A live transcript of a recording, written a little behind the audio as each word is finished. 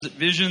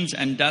Visions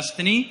and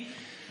Destiny.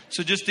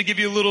 So just to give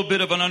you a little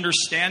bit of an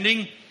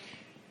understanding,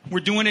 we're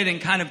doing it in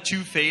kind of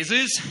two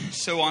phases.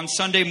 So on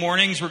Sunday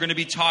mornings, we're going to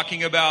be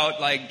talking about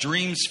like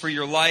dreams for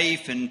your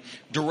life and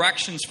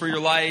directions for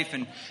your life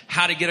and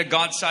how to get a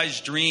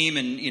God-sized dream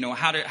and, you know,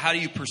 how do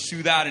you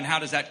pursue that and how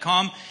does that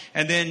come?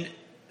 And then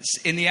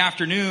in the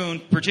afternoon,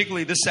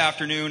 particularly this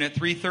afternoon at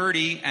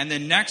 3:30, and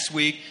then next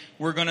week,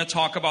 we're going to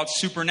talk about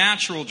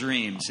supernatural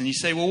dreams. And you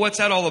say, well, what's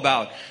that all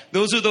about?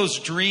 Those are those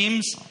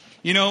dreams,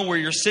 you know, where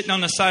you're sitting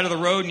on the side of the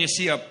road and you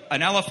see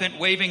an elephant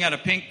waving at a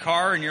pink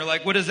car and you're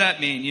like, what does that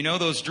mean? You know,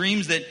 those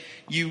dreams that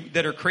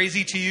are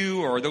crazy to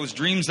you, or those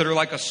dreams that are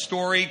like a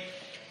story.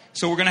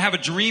 So we're going to have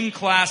a dream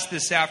class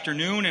this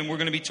afternoon, and we're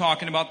going to be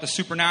talking about the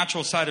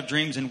supernatural side of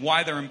dreams and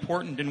why they're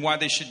important and why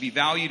they should be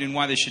valued and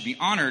why they should be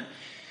honored.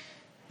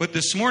 But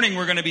this morning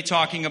we're going to be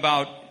talking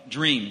about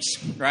dreams,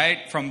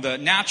 right? From the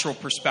natural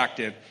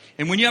perspective.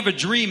 And when you have a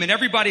dream, and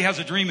everybody has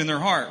a dream in their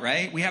heart,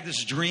 right? We have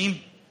this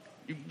dream.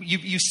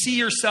 You see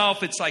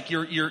yourself, it's like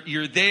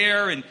you're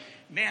there, and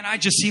man, I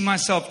just see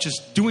myself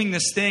just doing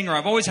this thing, or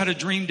I've always had a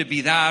dream to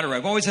be that, or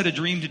I've always had a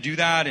dream to do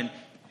that. And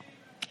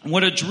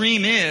what a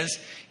dream is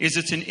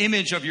it's an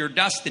image of your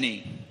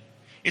destiny.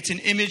 It's an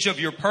image of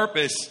your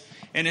purpose,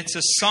 and it's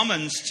a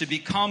summons to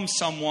become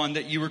someone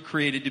that you were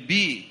created to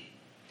be.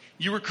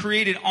 You were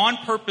created on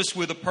purpose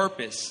with a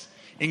purpose,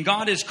 and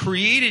God has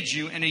created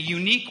you in a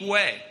unique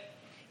way,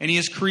 and He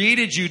has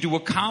created you to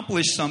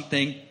accomplish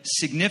something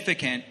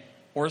significant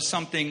or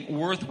something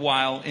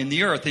worthwhile in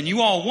the earth. And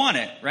you all want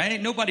it, right?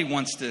 Nobody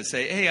wants to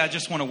say, hey, I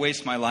just want to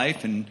waste my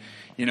life and,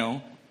 you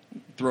know,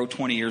 throw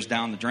 20 years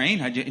down the drain.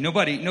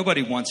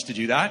 Nobody wants to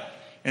do that.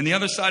 And the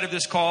other side of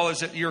this call is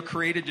that you're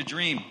created to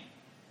dream.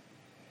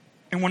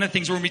 And one of the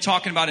things we're going to be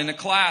talking about in the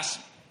class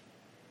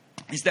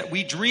is that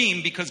we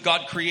dream because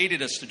God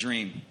created us to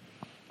dream.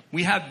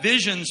 We have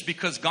visions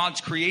because God's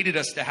created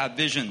us to have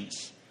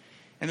visions.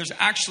 And there's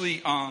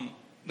actually,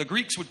 the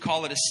Greeks would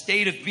call it a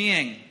state of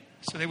being.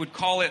 So they would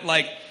call it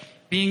like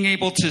being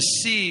able to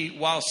see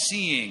while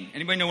seeing.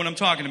 Anybody know what I'm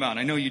talking about?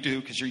 I know you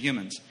do because you're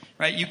humans,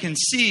 right? You can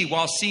see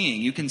while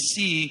seeing. You can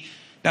see.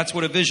 That's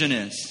what a vision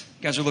is.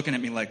 You guys are looking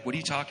at me like, what are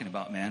you talking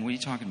about, man? What are you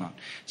talking about?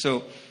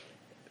 So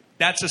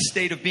that's a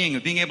state of being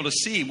able to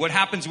see. What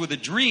happens with a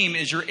dream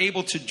is you're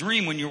able to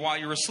dream while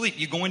you're asleep.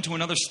 You go into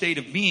another state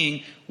of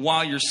being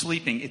while you're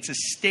sleeping. It's a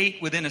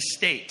state within a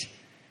state.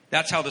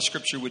 That's how the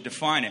scripture would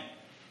define it.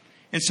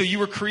 And so you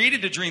were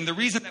created to dream. The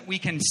reason that we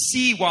can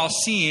see while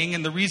seeing,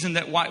 and the reason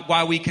that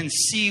why we can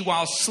see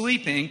while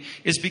sleeping,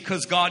 is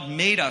because God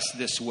made us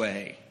this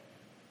way.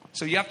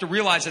 So you have to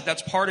realize that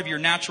that's part of your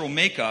natural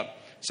makeup.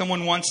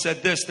 Someone once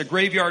said this: the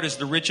graveyard is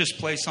the richest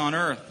place on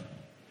earth.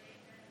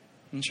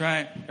 That's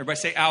right. Everybody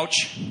say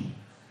ouch.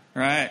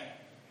 Right.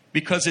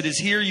 Because it is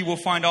here you will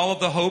find all of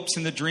the hopes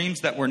and the dreams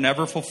that were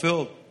never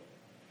fulfilled.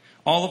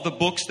 All of the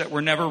books that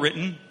were never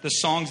written, the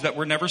songs that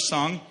were never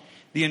sung,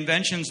 the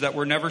inventions that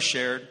were never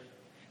shared,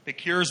 the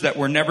cures that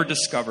were never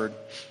discovered,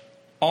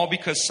 all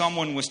because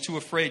someone was too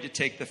afraid to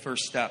take the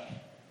first step.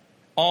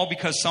 All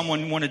because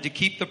someone wanted to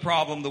keep the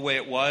problem the way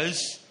it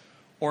was,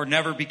 or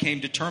never became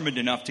determined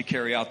enough to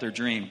carry out their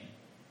dream.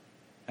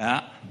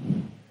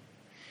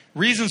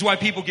 Reasons why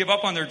people give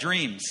up on their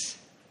dreams.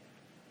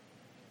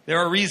 There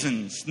are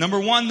reasons. Number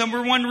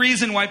one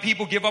reason why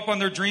people give up on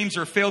their dreams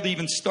or fail to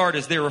even start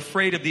is they're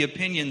afraid of the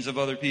opinions of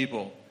other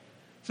people.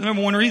 It's the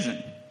number one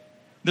reason.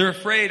 They're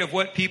afraid of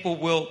what people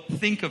will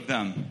think of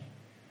them.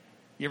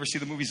 You ever see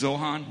the movie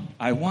Zohan?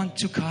 I want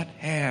to cut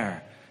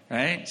hair,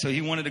 right? So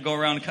he wanted to go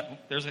around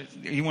and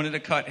he wanted to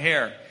cut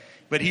hair,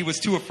 but he was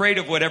too afraid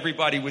of what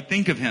everybody would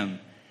think of him,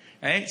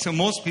 right? So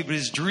most people,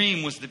 his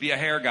dream was to be a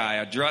hair guy,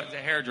 a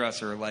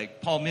hairdresser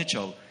like Paul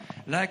Mitchell.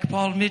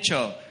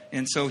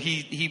 And so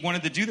he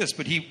wanted to do this,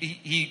 but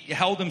he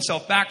held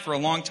himself back for a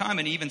long time,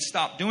 and he even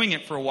stopped doing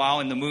it for a while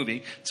in the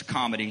movie. It's a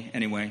comedy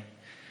anyway.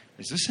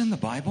 Is this in the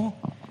Bible?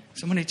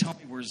 Somebody tell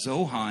me where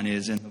Zohan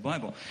is in the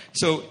Bible.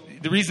 So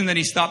the reason that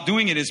he stopped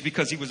doing it is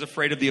because he was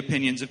afraid of the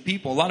opinions of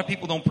people. A lot of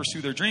people don't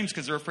pursue their dreams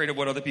because they're afraid of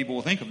what other people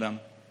will think of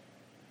them.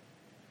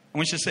 I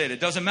want you to say it.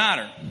 It doesn't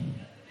matter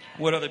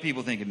what other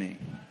people think of me.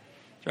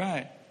 That's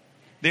right.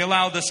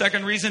 The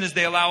second reason is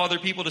they allow other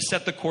people to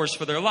set the course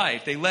for their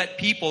life. They let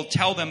people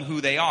tell them who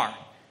they are.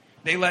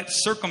 They let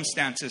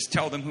circumstances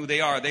tell them who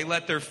they are. They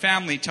let their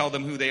family tell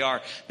them who they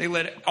are. They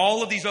let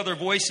all of these other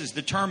voices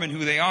determine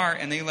who they are,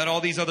 and they let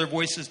all these other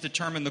voices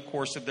determine the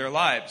course of their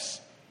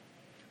lives.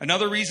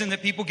 Another reason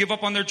that people give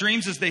up on their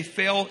dreams is they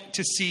fail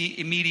to see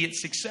immediate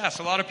success.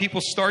 A lot of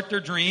people start their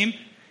dream,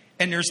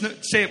 and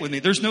say it with me,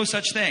 there's no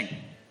such thing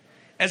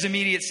as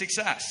immediate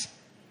success.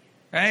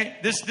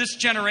 Right? This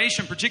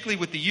generation, particularly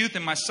with the youth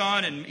and my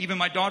son and even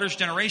my daughter's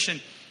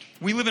generation,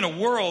 we live in a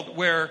world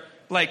where,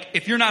 like,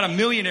 if you're not a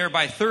millionaire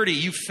by 30,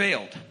 you've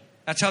failed.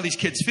 That's how these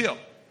kids feel.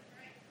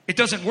 It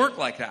doesn't work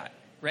like that,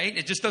 right?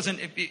 It just doesn't.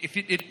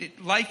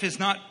 Life is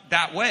not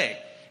that way,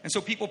 and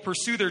so people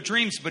pursue their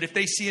dreams. But if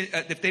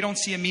they don't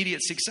see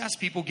immediate success,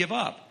 people give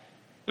up.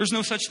 There's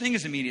no such thing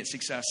as immediate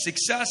success.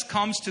 Success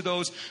comes to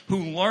those who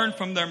learn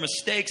from their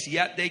mistakes,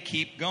 yet they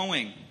keep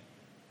going.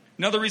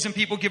 Another reason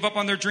people give up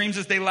on their dreams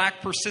is they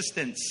lack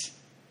persistence.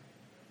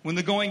 When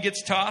the going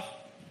gets tough,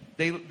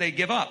 they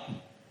give up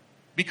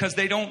because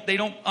they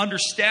don't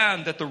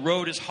understand that the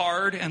road is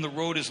hard and the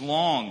road is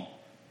long.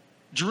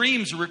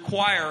 Dreams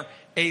require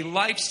a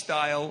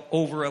lifestyle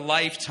over a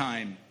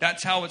lifetime.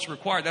 That's how it's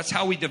required. That's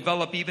how we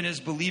develop even as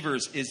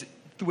believers, is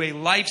through a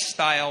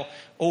lifestyle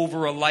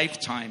over a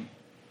lifetime.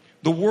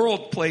 The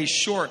world plays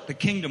short. The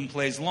kingdom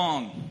plays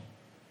long.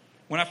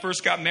 When I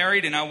first got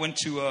married and I went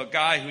to a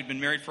guy who'd been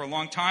married for a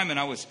long time and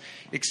I was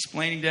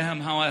explaining to him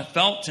how I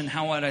felt and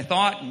what I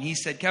thought. And he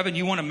said, Kevin,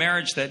 you want a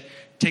marriage that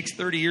takes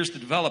 30 years to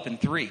develop in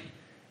 3.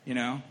 You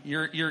know,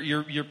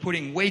 you're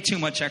putting way too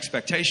much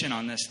expectation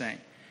on this thing.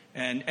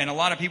 And a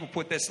lot of people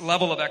put this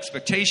level of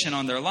expectation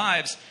on their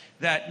lives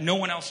that no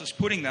one else is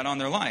putting that on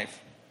their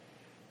life.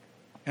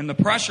 And the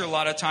pressure a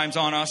lot of times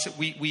on us,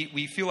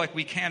 we feel like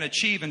we can't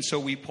achieve, and so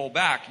we pull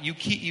back.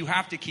 You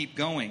have to keep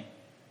going.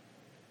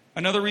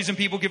 Another reason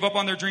people give up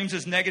on their dreams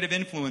is negative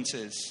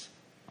influences.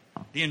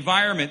 The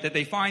environment that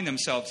they find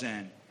themselves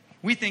in.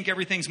 We think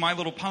everything's My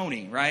Little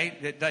Pony,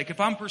 right? That, like, if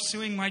I'm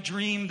pursuing my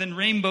dream, then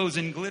rainbows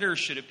and glitter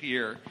should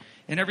appear.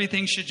 And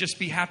everything should just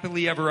be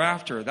happily ever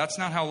after. That's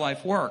not how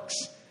life works.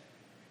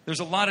 There's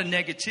a lot of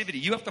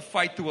negativity. You have to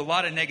fight through a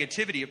lot of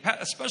negativity,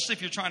 especially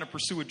if you're trying to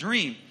pursue a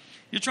dream.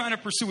 You're trying to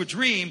pursue a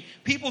dream.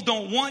 People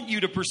don't want you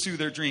to pursue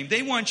their dream.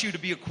 They want you to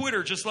be a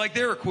quitter just like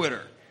they're a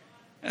quitter.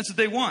 That's what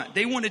they want.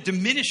 They want to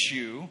diminish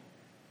you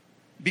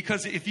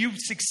because if you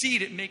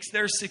succeed, it makes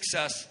their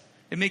success,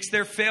 it makes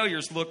their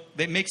failures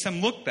it makes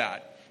them look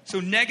bad. So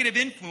negative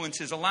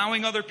influences,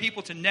 allowing other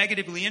people to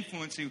negatively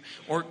influence you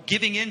or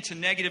giving in to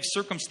negative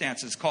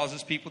circumstances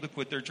causes people to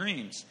quit their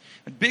dreams.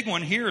 A big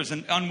one here is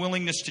an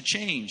unwillingness to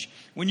change.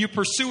 When you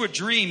pursue a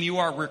dream, you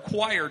are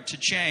required to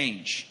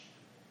change.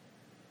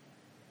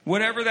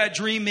 Whatever that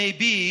dream may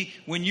be,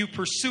 when you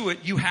pursue it,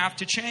 you have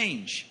to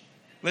change.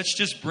 Let's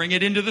just bring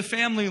it into the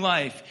family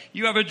life.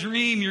 You have a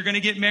dream, you're going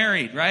to get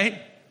married,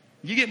 right?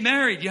 You get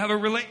married, you have a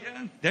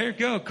relationship. There you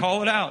go,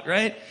 call it out,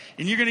 right?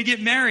 And you're going to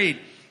get married.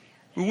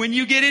 When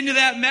you get into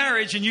that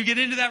marriage and you get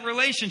into that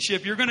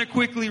relationship, you're going to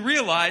quickly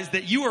realize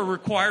that you are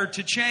required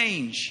to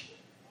change.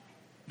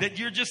 That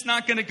you're just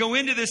not going to go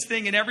into this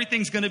thing and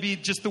everything's going to be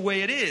just the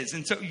way it is.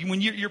 And so when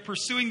you're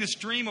pursuing this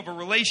dream of a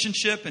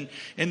relationship and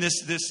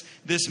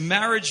this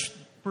marriage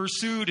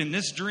pursuit and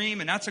this dream,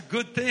 and that's a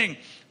good thing.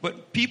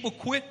 But people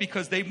quit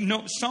because they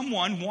know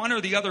one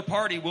or the other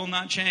party will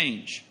not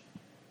change.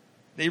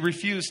 They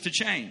refuse to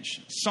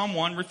change.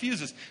 Someone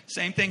refuses.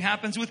 Same thing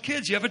happens with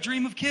kids. You have a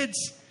dream of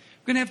kids.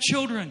 We're going to have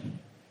children.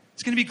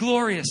 It's going to be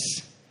glorious.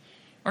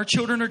 Our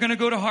children are going to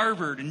go to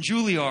Harvard and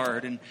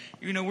Juilliard, and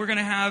we're going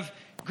to have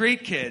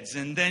great kids.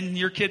 And then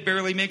your kid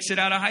barely makes it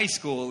out of high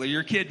school, or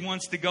your kid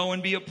wants to go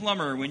and be a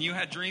plumber when you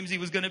had dreams he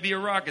was going to be a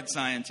rocket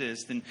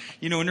scientist. And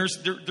and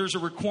there's a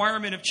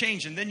requirement of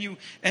change. And then you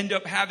end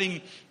up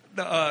having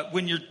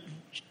when you're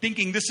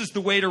thinking this is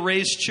the way to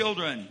raise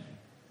children,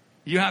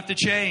 you have to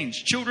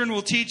change. Children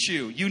will teach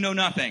you. You know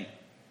nothing.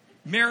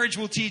 Marriage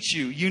will teach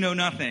you. You know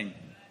nothing.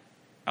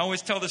 I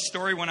always tell this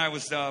story when I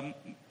was,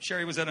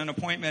 Sherry was at an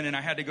appointment and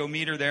I had to go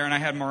meet her there, and I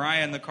had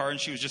Mariah in the car and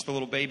she was just a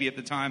little baby at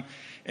the time.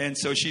 And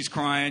so she's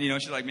crying,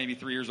 she's like maybe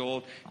 3 years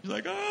old. She's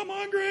like, oh, I'm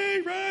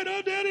hungry, right?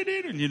 Oh,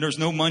 daddy. And there's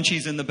no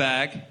munchies in the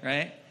bag,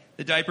 right?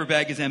 The diaper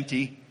bag is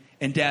empty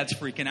and dad's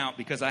freaking out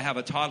because I have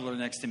a toddler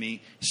next to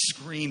me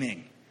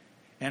screaming.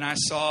 And I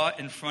saw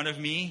in front of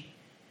me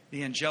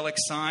the angelic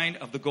sign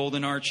of the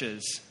Golden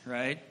Arches,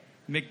 right?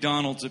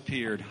 McDonald's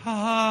appeared.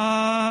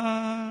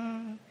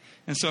 Ha!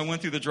 And so I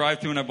went through the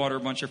drive-thru and I bought her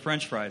a bunch of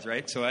French fries,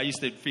 right? So I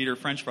used to feed her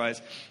French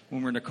fries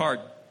when we're in the car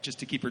just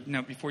to keep her.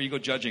 Now, before you go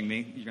judging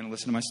me, you're going to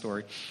listen to my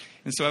story.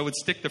 And so I would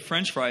stick the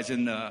French fries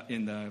in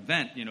the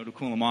vent, to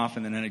cool them off,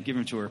 and then I'd give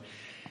them to her.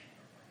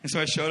 And so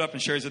I showed up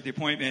and Sherry's at the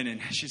appointment, and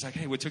she's like,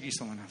 "Hey, what took you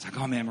so long?" I was like,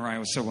 "Oh man, Mariah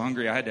was so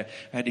hungry. I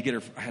had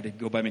to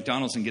go by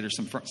McDonald's and get her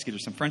some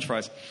French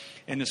fries."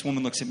 And this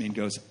woman looks at me and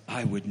goes,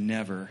 "I would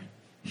never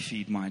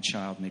feed my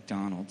child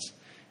McDonald's."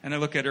 And I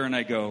look at her and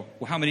I go,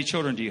 "Well, how many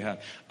children do you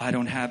have?" "I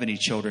don't have any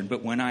children,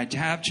 but when I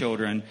have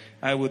children,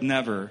 I would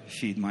never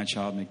feed my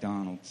child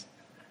McDonald's."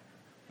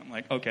 I'm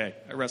like, okay,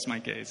 I rest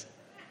my case.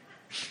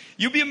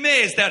 You'll be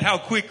amazed at how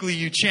quickly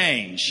you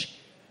change.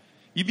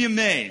 You'd be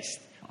amazed.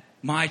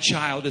 My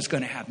child is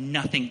going to have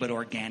nothing but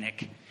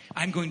organic.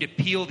 I'm going to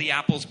peel the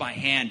apples by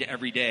hand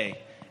every day.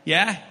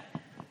 Yeah?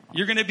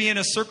 You're going to be in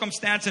a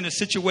circumstance, in a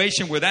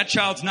situation where that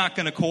child's not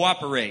going to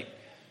cooperate.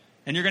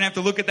 And you're going to have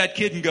to look at that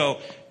kid and go,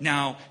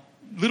 "Now,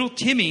 little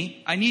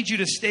Timmy, I need you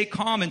to stay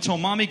calm until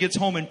mommy gets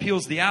home and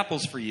peels the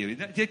apples for you."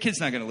 That kid's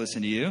not going to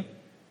listen to you.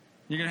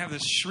 You're going to have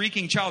this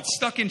shrieking child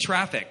stuck in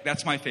traffic.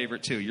 That's my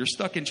favorite too. You're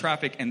stuck in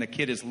traffic and the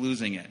kid is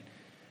losing it.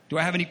 Do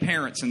I have any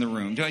parents in the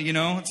room?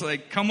 It's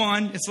like, come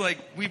on. It's like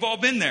we've all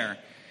been there.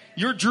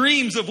 Your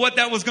dreams of what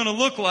that was going to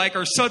look like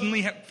are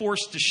suddenly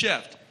forced to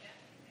shift.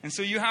 And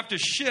so you have to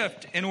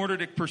shift in order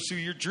to pursue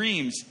your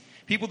dreams.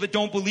 People that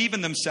don't believe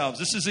in themselves.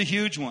 This is a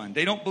huge one.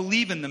 They don't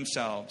believe in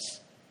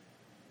themselves.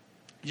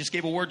 I just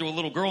gave a word to a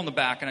little girl in the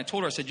back, and I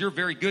told her, I said, you're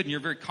very good and you're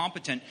very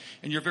competent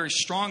and you're very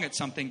strong at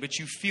something, but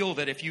you feel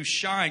that if you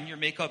shine, you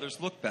make others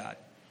look bad.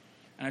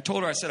 And I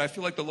told her, I said, I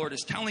feel like the Lord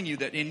is telling you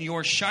that in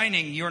your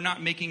shining, you're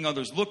not making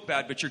others look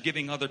bad, but you're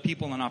giving other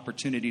people an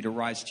opportunity to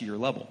rise to your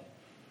level.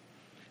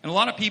 And a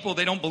lot of people,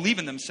 they don't believe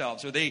in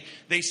themselves, or they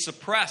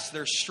suppress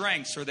their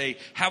strengths, or they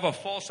have a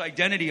false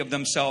identity of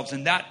themselves,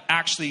 and that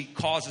actually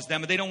causes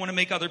them. They don't want to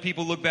make other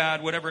people look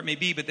bad, whatever it may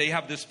be, but they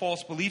have this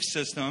false belief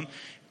system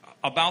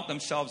about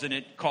themselves, and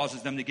it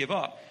causes them to give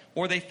up.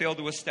 Or they fail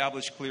to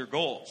establish clear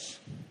goals.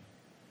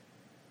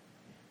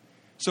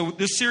 So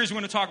this series we're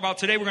going to talk about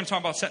today, we're going to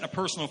talk about setting a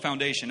personal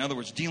foundation. In other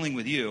words, dealing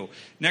with you.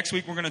 Next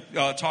week, we're going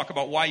to talk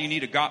about why you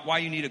need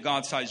a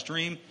God-sized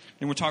dream.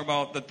 Then we'll talk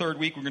about the third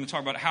week, we're going to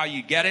talk about how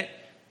you get it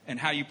and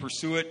how you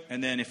pursue it.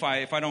 And then if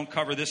I don't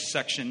cover this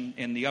section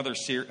in the other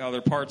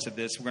parts of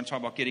this, we're going to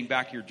talk about getting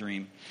back your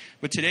dream.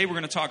 But today, we're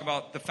going to talk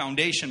about the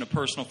foundation, a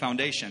personal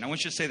foundation. I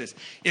want you to say this.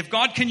 If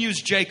God can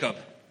use Jacob,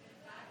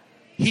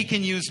 he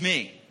can use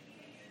me.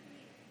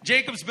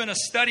 Jacob's been a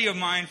study of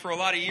mine for a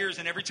lot of years,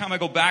 and every time I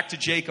go back to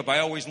Jacob, I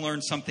always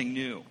learn something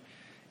new.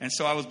 And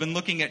so I've been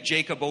looking at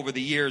Jacob over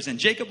the years, and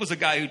Jacob was a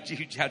guy who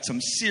had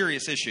some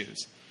serious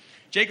issues.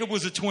 Jacob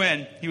was a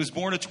twin. He was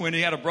born a twin.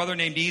 He had a brother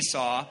named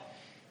Esau.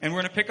 And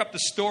we're going to pick up the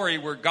story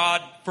where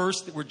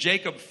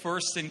Jacob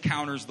first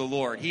encounters the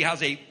Lord. He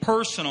has a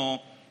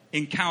personal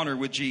encounter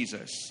with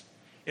Jesus.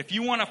 If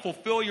you want to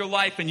fulfill your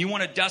life and you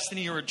want a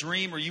destiny or a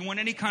dream or you want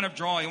any kind of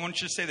drawing, I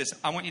want you to say this.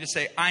 I want you to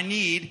say, I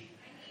need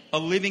a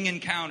living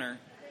encounter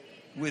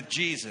with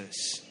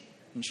Jesus.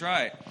 That's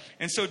right.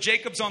 And so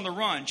Jacob's on the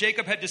run.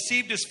 Jacob had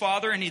deceived his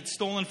father and he'd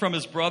stolen from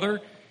his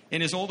brother.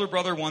 And his older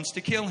brother wants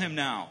to kill him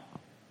now.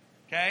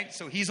 Okay?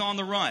 So he's on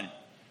the run.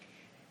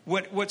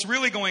 What's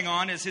really going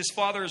on is his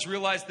father has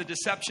realized the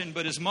deception,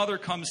 but his mother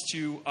comes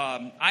to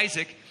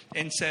Isaac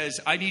and says,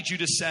 I need you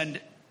to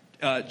send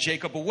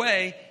Jacob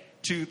away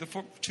to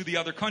the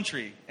other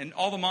country. And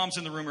all the moms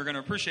in the room are going to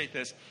appreciate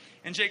this.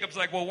 And Jacob's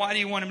like, well, why do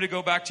you want him to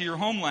go back to your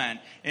homeland?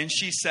 And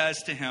she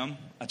says to him,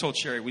 I told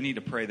Sherry, we need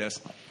to pray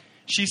this.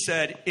 She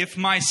said, if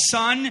my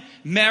son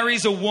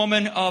marries a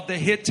woman of the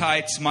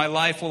Hittites, my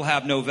life will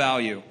have no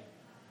value.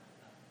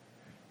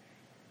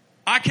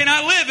 I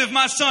cannot live if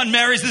my son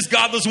marries this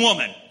godless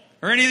woman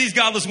or any of these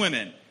godless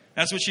women.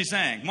 That's what she's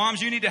saying.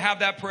 Moms, you need to have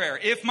that prayer.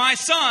 If my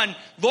son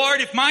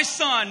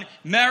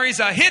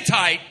marries a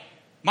Hittite,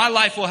 my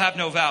life will have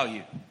no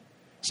value.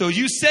 So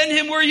you send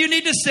him where you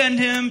need to send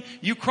him.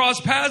 You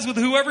cross paths with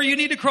whoever you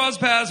need to cross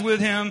paths with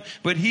him.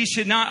 But he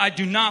should not, I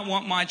do not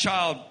want my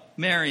child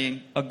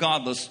marrying a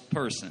godless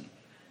person.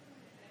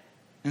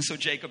 And so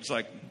Jacob's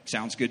like,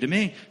 sounds good to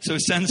me. So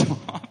sends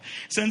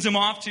him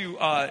off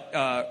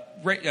to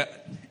Rachel.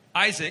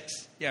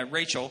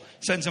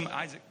 Sends him,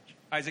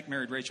 Isaac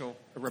married Rachel,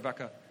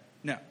 Rebecca.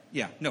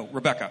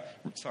 Rebecca.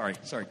 Sorry.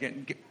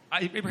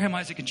 Abraham,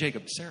 Isaac, and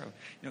Jacob. Sarah.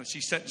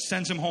 She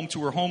sends him home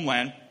to her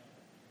homeland.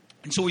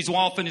 And so he's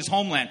off in his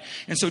homeland.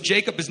 And so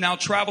Jacob is now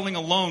traveling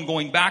alone,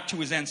 going back to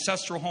his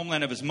ancestral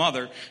homeland of his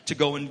mother to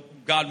go and,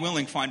 God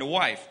willing, find a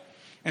wife.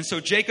 And so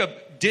Jacob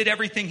did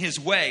everything his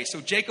way. So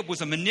Jacob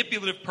was a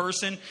manipulative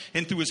person,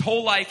 and through his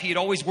whole life, he had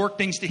always worked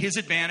things to his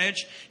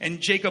advantage.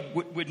 And Jacob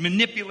would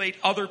manipulate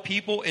other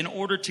people in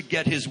order to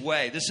get his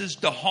way. This is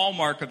the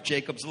hallmark of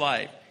Jacob's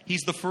life.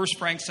 He's the first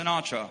Frank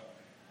Sinatra.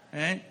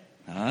 Right?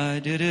 I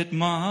did it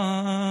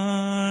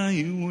my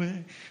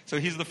way. So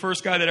he's the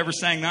first guy that ever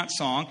sang that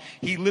song.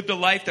 He lived a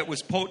life that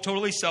was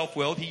totally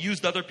self-willed. He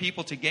used other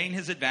people to gain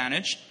his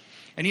advantage.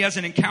 And he has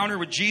an encounter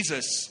with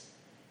Jesus.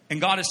 And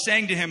God is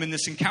saying to him in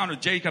this encounter,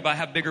 Jacob, I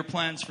have bigger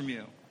plans for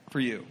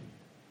you.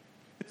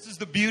 This is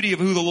the beauty of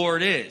who the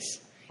Lord is.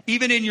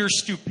 Even in your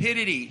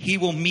stupidity, he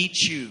will meet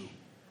you.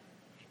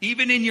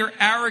 Even in your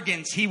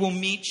arrogance, he will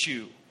meet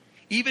you.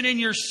 Even in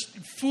your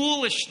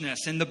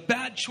foolishness and the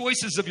bad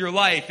choices of your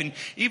life, and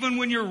even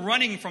when you're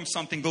running from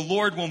something, the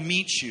Lord will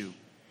meet you.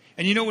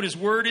 And you know what his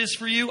word is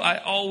for you? He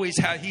always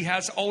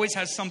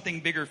has something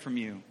bigger for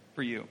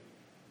you.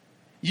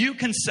 You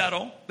can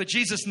settle, but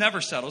Jesus never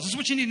settles. This is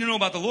what you need to know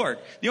about the Lord.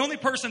 The only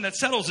person that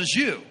settles is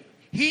you.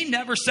 He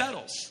never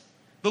settles.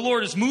 The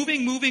Lord is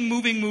moving.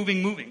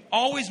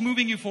 Always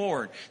moving you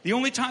forward. The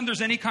only time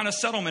there's any kind of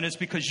settlement is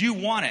because you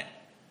want it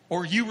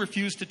or you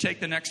refuse to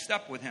take the next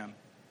step with him.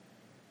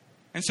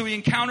 And so he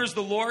encounters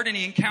the Lord, and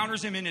he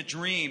encounters him in a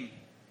dream.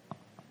 I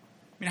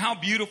mean, how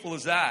beautiful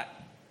is that?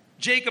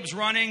 Jacob's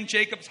running,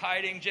 Jacob's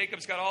hiding,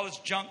 Jacob's got all this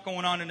junk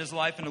going on in his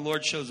life, and the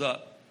Lord shows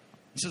up.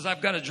 He says, I've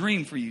got a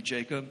dream for you,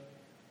 Jacob.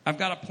 I've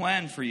got a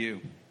plan for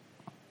you.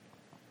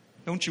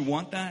 Don't you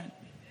want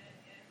that?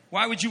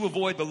 Why would you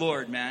avoid the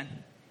Lord, man?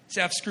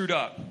 Say, I've screwed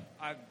up.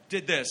 I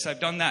did this.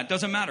 I've done that.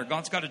 Doesn't matter.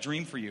 God's got a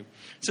dream for you.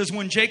 It says,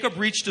 when Jacob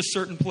reached a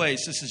certain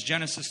place, this is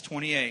Genesis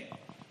 28.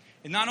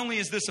 And not only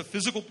is this a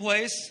physical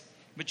place,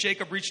 but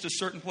Jacob reached a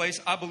certain place,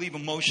 I believe,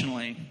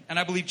 emotionally. And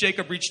I believe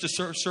Jacob reached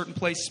a certain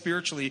place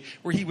spiritually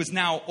where he was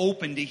now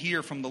open to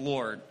hear from the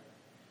Lord.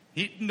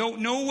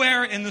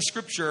 Nowhere in the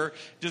scripture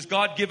does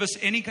God give us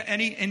any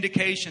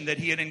indication that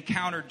he had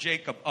encountered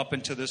Jacob up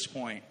until this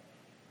point.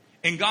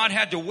 And God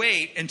had to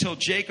wait until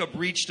Jacob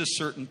reached a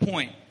certain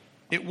point.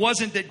 It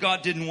wasn't that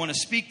God didn't want to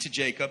speak to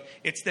Jacob.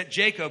 It's that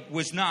Jacob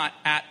was not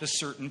at the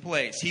certain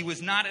place. He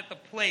was not at the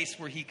place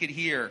where he could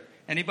hear.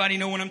 Anybody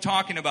know what I'm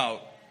talking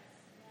about?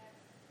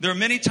 There are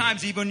many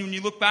times, even when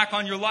you look back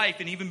on your life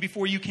and even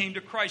before you came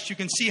to Christ, you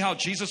can see how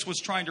Jesus was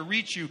trying to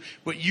reach you,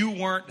 but you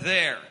weren't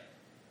there.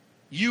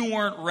 You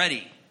weren't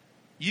ready.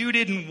 You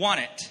didn't want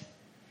it.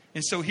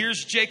 And so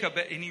here's Jacob,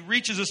 and he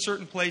reaches a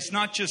certain place,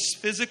 not just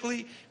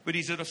physically, but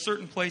he's at a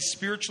certain place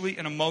spiritually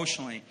and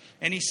emotionally.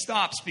 And he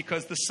stops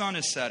because the sun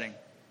is setting. And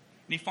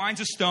he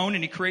finds a stone,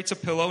 and he creates a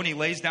pillow, and he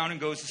lays down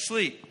and goes to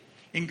sleep.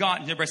 And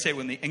God, everybody say it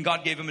with me, and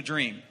God gave him a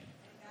dream.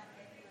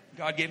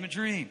 God gave him a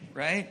dream,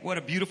 right? What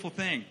a beautiful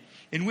thing.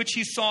 In which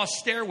he saw a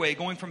stairway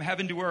going from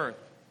heaven to earth,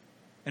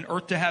 and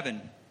earth to heaven.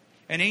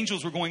 And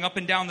angels were going up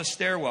and down the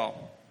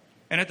stairwell.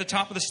 And at the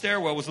top of the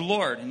stairwell was the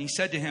Lord. And he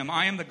said to him,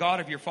 I am the God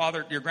of your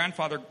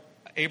grandfather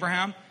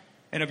Abraham,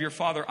 and of your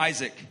father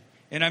Isaac.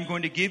 And I'm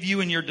going to give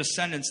you and your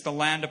descendants the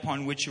land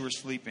upon which you are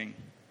sleeping.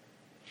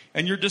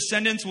 And your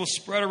descendants will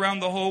spread around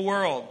the whole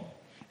world.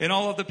 And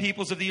all of the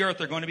peoples of the earth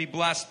are going to be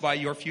blessed by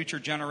your future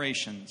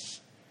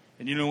generations.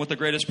 And you know what the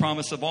greatest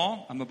promise of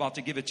all? I'm about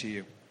to give it to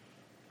you.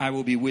 I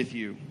will be with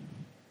you.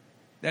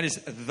 That is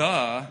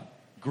the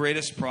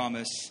greatest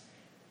promise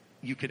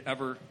you could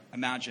ever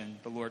imagine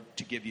the Lord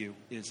to give you,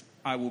 is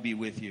I will be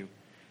with you.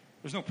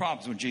 There's no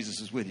problems when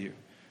Jesus is with you.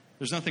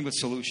 There's nothing but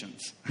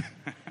solutions.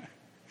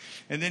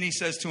 And then he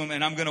says to him,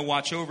 and I'm going to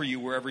watch over you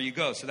wherever you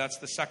go. So that's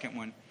the second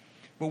one.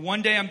 But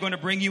one day I'm going to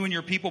bring you and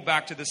your people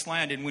back to this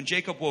land. And when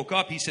Jacob woke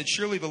up, he said,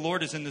 surely the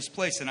Lord is in this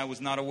place, and I was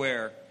not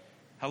aware.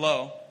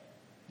 Hello?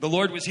 The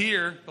Lord was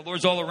here. The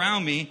Lord's all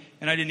around me,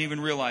 and I didn't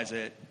even realize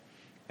it.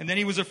 And then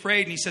he was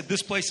afraid, and he said,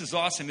 this place is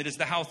awesome. It is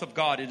the house of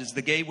God. It is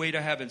the gateway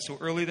to heaven. So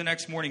early the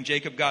next morning,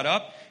 Jacob got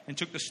up and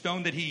took the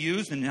stone that he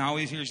used, and now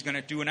he's going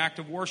to do an act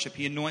of worship.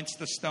 He anoints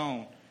the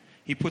stone.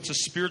 He puts a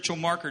spiritual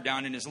marker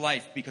down in his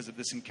life because of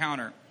this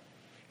encounter.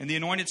 And the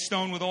anointed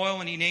stone with oil,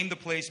 and he named the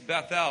place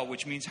Bethel,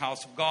 which means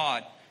house of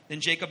God.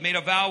 Then Jacob made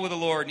a vow with the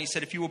Lord, and he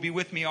said, if you will be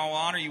with me, I will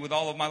honor you with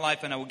all of my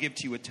life, and I will give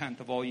to you 1/10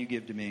 of all you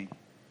give to me.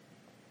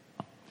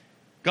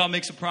 God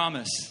makes a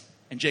promise,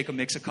 and Jacob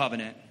makes a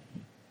covenant.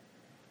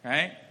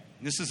 Right?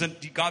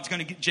 Jacob's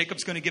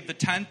going to give the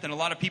 10th, and a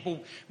lot of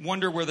people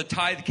wonder where the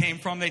tithe came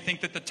from. They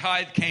think that the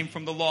tithe came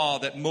from the law,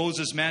 that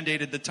Moses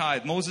mandated the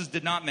tithe. Moses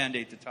did not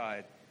mandate the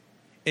tithe.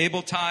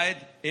 Abel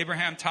tithed,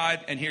 Abraham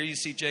tithed, and here you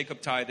see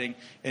Jacob tithing,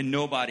 and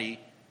nobody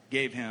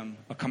gave him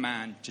a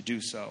command to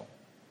do so.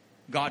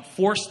 God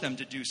forced them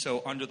to do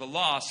so under the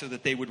law so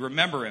that they would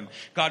remember him.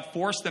 God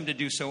forced them to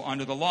do so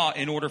under the law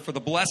in order for the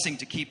blessing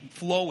to keep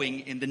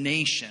flowing in the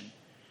nation.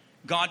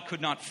 God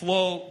could not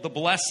flow the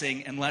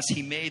blessing unless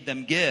he made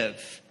them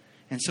give.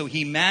 And so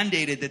he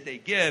mandated that they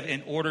give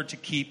in order to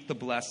keep the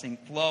blessing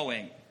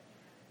flowing.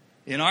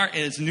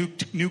 As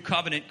new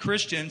covenant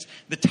Christians,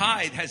 the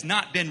tithe has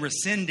not been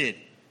rescinded.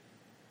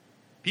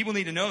 People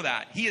need to know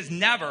that. He has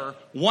never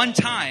one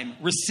time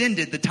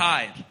rescinded the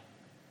tithe.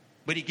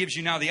 But he gives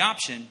you now the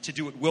option to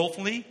do it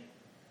willfully.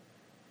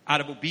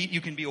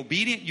 You can be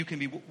obedient, you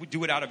can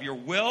do it out of your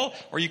will,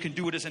 or you can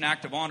do it as an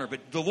act of honor.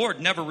 But the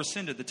Lord never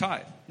rescinded the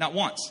tithe, not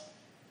once.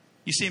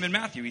 You see him in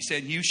Matthew. He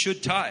said, you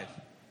should tithe,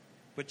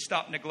 but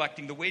stop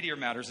neglecting the weightier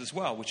matters as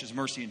well, which is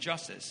mercy and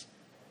justice.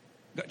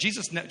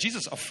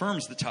 Jesus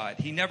affirms the tithe.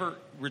 He never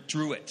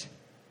withdrew it.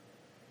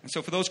 And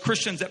so for those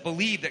Christians that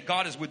believe that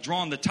God has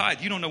withdrawn the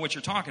tithe, you don't know what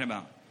you're talking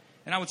about.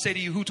 And I would say to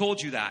you, who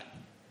told you that?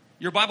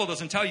 Your Bible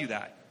doesn't tell you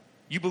that.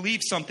 You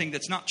believe something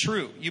that's not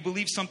true. You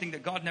believe something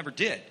that God never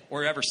did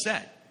or ever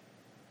said.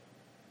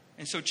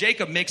 And so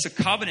Jacob makes a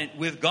covenant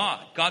with God.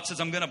 God says,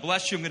 I'm going to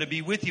bless you. I'm going to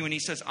be with you. And he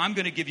says, I'm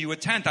going to give you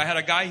 1/10. I had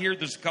a guy here.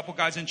 There's a couple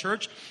guys in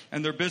church,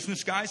 and they're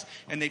business guys,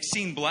 and they've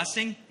seen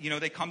blessing. You know,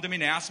 they come to me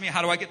and ask me,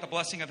 how do I get the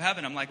blessing of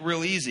heaven? I'm like,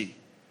 real easy.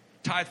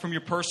 Tithe from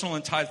your personal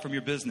and tithe from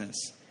your business.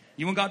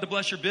 You want God to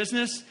bless your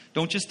business?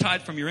 Don't just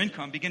tithe from your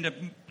income. Begin to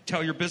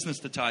tell your business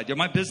to tithe.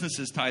 My business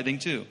is tithing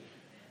too.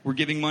 We're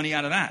giving money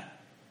out of that.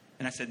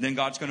 And I said, then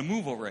God's going to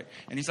move over it.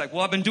 And he's like,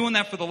 well, I've been doing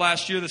that for the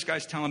last year. This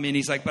guy's telling me. And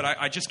he's like, but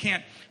I just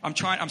can't. I'm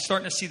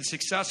starting to see the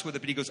success with it.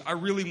 But he goes, I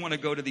really want to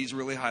go to these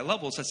really high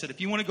levels. I said,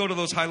 if you want to go to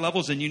those high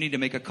levels, then you need to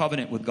make a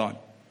covenant with God.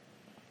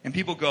 And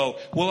people go,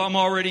 well, I'm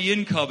already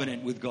in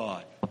covenant with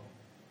God.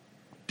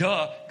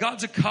 Duh.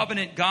 God's a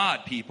covenant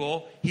God,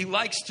 people. He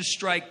likes to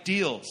strike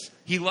deals.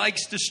 He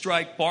likes to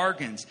strike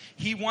bargains.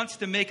 He wants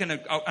to make an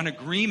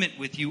agreement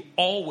with you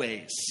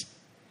always.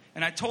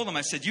 And I told him,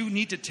 I said, you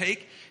need to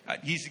take,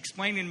 he's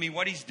explaining to me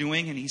what he's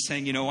doing. And he's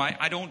saying,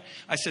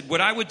 I said,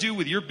 what I would do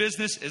with your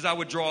business is I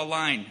would draw a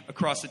line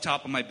across the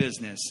top of my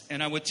business.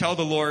 And I would tell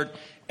the Lord,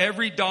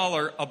 every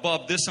dollar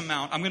above this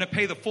amount, I'm going to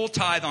pay the full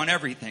tithe on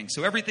everything.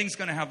 So everything's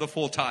going to have the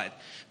full tithe.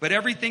 But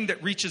everything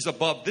that reaches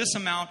above this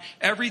amount,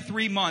 every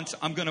 3 months,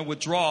 I'm going to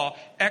withdraw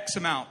X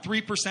amount,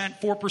 3%,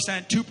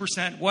 4%,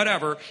 2%,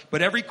 whatever.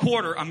 But every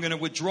quarter, I'm going to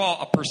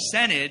withdraw a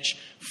percentage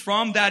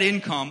from that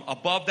income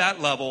above that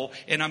level,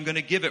 and I'm going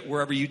to give it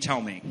wherever you tell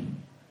me.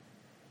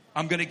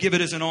 I'm going to give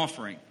it as an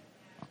offering.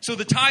 So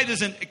the tithe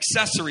is an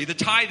accessory. The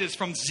tithe is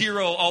from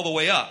 0 all the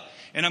way up.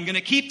 And I'm going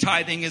to keep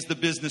tithing as the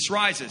business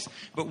rises.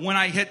 But when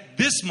I hit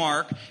this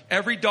mark,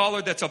 every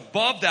dollar that's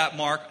above that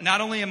mark,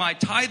 not only am I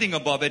tithing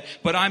above it,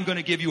 but I'm going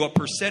to give you a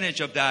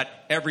percentage of that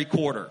every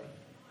quarter.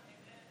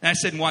 And I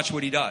said, and watch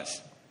what he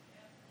does.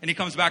 And he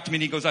comes back to me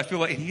and he goes, I feel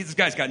like this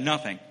guy's got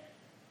nothing.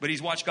 But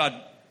he's watched God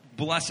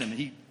bless him.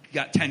 He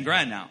got 10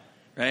 grand now,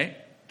 right?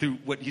 Through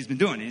what he's been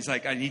doing. And he's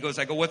like, and he goes,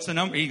 I go, what's the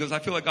number? He goes, I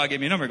feel like God gave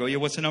me a number. I go, yeah,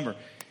 what's the number?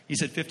 He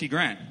said, 50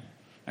 grand.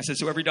 I said,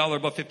 so every dollar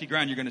above 50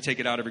 grand, you're going to take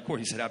it out every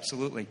quarter? He said,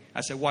 absolutely.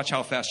 I said, watch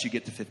how fast you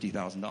get to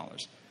 $50,000.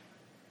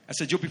 I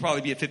said, you'll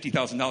probably be at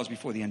 $50,000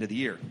 before the end of the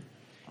year.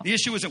 The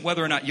issue isn't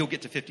whether or not you'll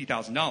get to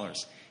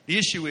 $50,000. The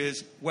issue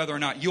is whether or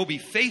not you'll be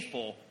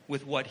faithful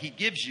with what he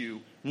gives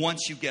you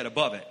once you get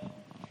above it.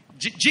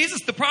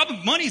 Jesus, the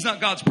problem, money's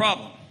not God's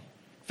problem.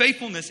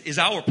 Faithfulness is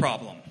our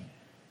problem.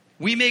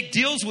 We make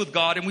deals with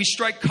God and we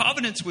strike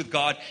covenants with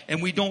God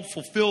and we don't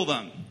fulfill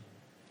them.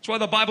 That's why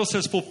the Bible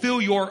says,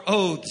 fulfill your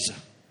oaths.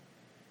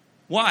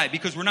 Why?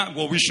 Because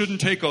we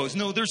shouldn't take oaths.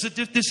 No, this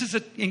is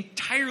an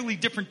entirely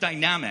different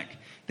dynamic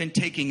than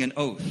taking an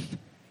oath.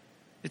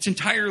 It's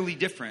entirely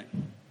different.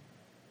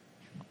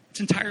 It's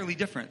entirely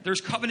different.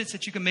 There's covenants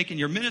that you can make in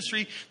your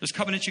ministry. There's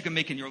covenants you can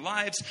make in your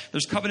lives.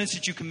 There's covenants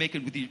that you can make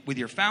with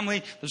your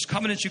family. There's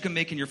covenants you can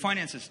make in your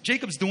finances.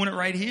 Jacob's doing it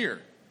right here.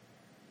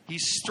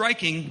 He's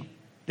striking.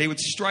 They would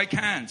strike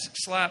hands.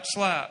 Slap,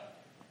 slap.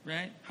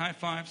 Right? High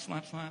five,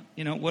 slap, slap.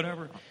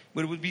 Whatever.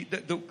 But it would be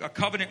a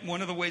covenant.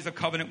 One of the ways a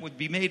covenant would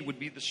be made would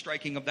be the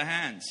striking of the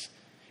hands.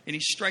 And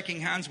he's striking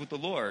hands with the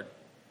Lord.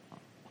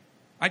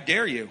 I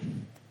dare you.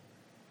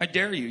 I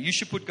dare you. You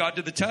should put God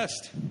to the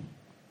test. And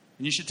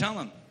you should tell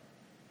him,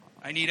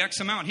 I need X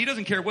amount. He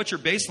doesn't care what your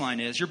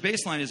baseline is. Your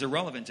baseline is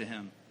irrelevant to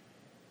him.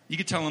 You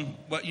could tell him,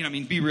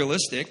 be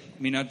realistic.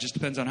 That just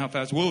depends on how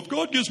fast. Well, if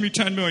God gives me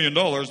 $10 million,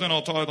 then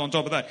I'll tithe on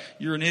top of that.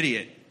 You're an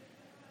idiot.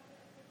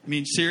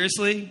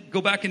 Seriously?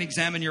 Go back and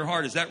examine your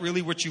heart. Is that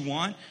really what you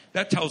want?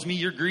 That tells me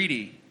you're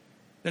greedy.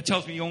 That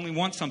tells me you only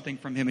want something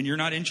from him and you're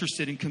not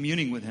interested in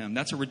communing with him.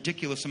 That's a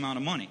ridiculous amount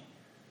of money.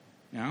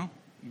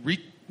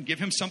 Give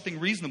him something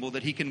reasonable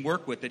that he can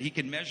work with, that he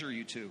can measure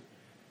you to,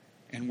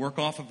 and work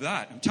off of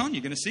that. I'm telling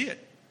you, you're going to see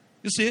it.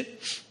 You'll see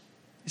it.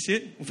 You see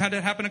it? We've had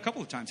that happen a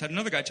couple of times. Had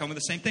another guy tell me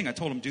the same thing. I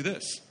told him, do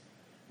this.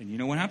 And you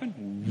know what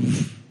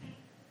happened?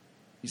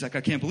 He's like,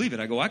 I can't believe it.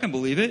 I go, I can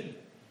believe it.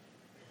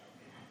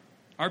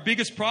 Our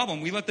biggest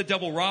problem, we let the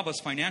devil rob us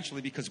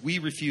financially because we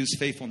refuse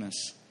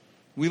faithfulness.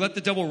 We let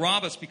the devil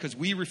rob us because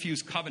we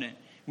refuse covenant.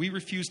 We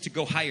refuse to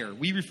go higher.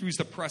 We refuse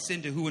to press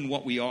into who and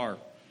what we are.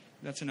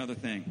 That's another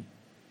thing.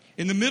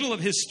 In the middle of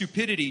his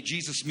stupidity,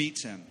 Jesus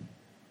meets him.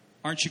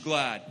 Aren't you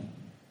glad?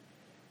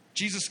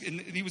 Jesus,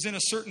 he was in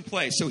a certain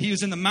place. So he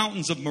was in the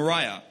mountains of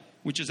Moriah,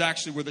 which is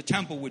actually where the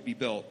temple would be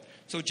built.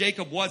 So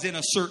Jacob was in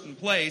a certain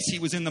place. He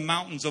was in the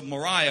mountains of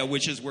Moriah,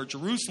 which is where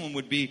Jerusalem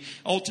would be.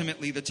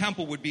 Ultimately, the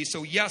temple would be.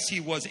 So yes, he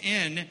was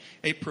in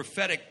a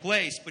prophetic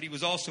place, but he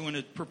was also in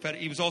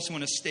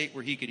a state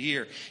where he could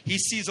hear. He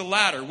sees a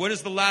ladder. What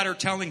is the ladder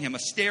telling him? A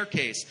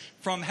staircase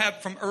from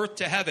earth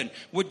to heaven.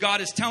 What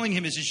God is telling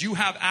him is you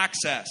have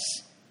access.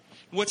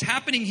 What's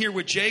happening here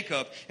with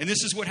Jacob, and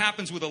this is what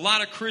happens with a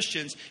lot of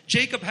Christians,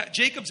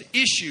 Jacob's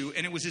issue,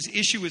 and it was his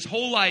issue his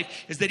whole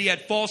life, is that he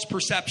had false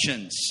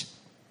perceptions.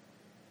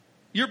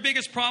 Your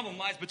biggest problem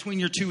lies between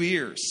your two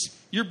ears.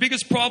 Your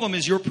biggest problem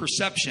is your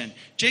perception.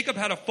 Jacob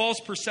had a false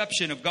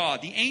perception of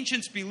God. The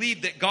ancients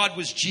believed that God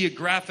was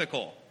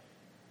geographical.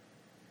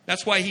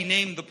 That's why he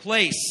named the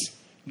place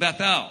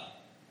Bethel.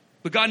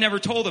 But God never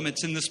told him,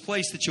 it's in this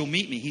place that you'll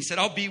meet me. He said,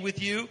 I'll be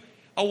with you.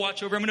 I'll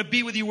watch over. I'm going to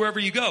be with you wherever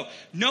you go.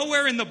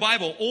 Nowhere in the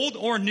Bible, old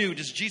or new,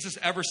 does Jesus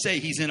ever say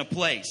he's in a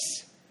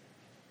place.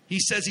 He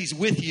says he's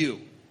with you.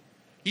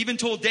 He even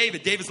told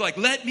David. David's like,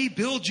 let me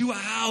build you a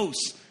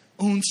house.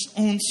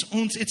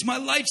 It's my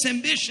life's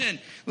ambition.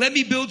 Let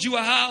me build you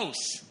a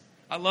house.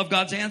 I love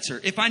God's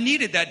answer. If I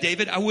needed that,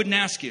 David, I wouldn't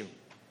ask you.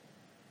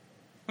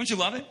 Don't you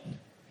love it?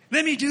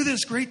 Let me do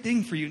this great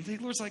thing for you. And the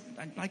Lord's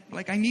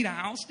like I need a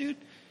house, dude.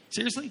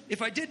 Seriously?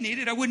 If I did need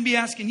it, I wouldn't be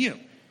asking you.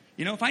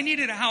 If I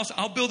needed a house,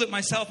 I'll build it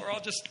myself or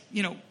I'll just,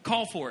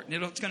 call for it.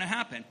 And it's going to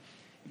happen.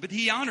 But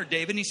he honored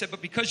David and he said,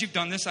 but because you've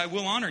done this, I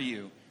will honor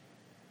you.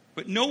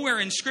 But nowhere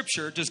in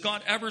Scripture does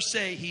God ever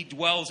say he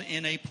dwells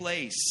in a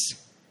place.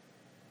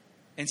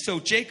 And so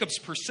Jacob's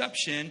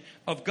perception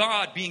of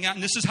God being out,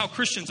 and this is how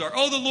Christians are.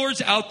 Oh, the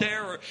Lord's out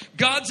there, or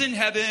God's in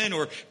heaven,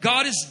 or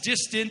God is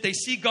distant. They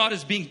see God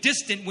as being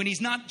distant when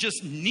he's not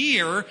just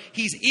near,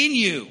 he's in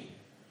you.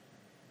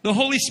 The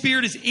Holy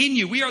Spirit is in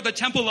you. We are the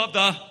temple of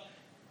the...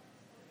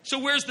 So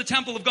where's the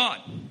temple of God?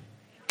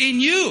 In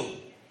you,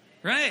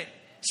 right?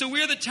 So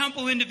we're the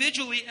temple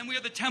individually and we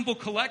are the temple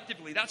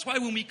collectively. That's why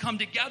when we come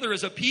together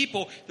as a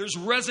people, there's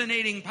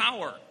resonating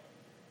power.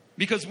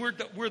 Because we're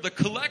the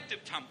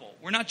collective temple.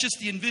 We're not just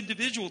the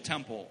individual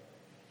temple.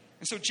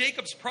 And so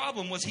Jacob's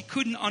problem was he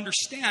couldn't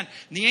understand.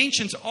 And the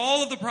ancients,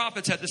 all of the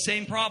prophets had the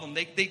same problem.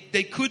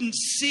 They couldn't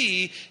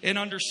see and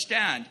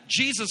understand.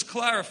 Jesus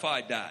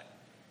clarified that.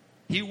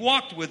 He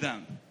walked with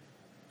them.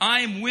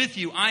 I am with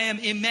you. I am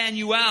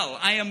Emmanuel.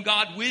 I am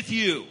God with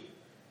you.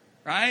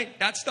 Right?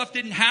 That stuff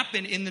didn't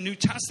happen in the New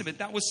Testament.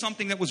 That was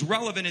something that was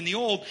relevant in the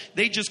Old.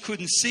 They just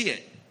couldn't see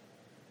it.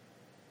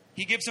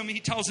 He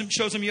tells him,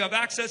 shows him you have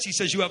access. He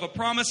says you have a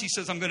promise. He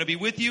says I'm going to be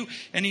with you.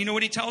 And you know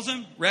what he tells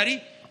him?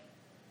 Ready?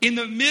 In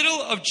the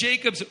middle of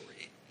Jacob's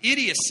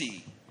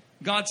idiocy,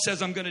 God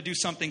says I'm going to do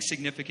something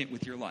significant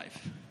with your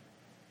life.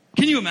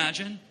 Can you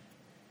imagine?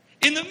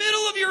 In the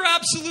middle of your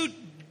absolute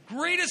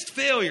greatest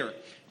failure,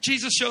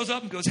 Jesus shows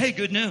up and goes, hey,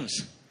 good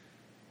news.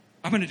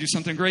 I'm going to do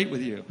something great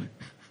with you.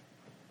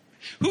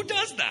 Who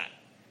does that?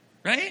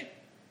 Right?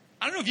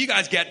 I don't know if you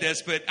guys get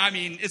this, but I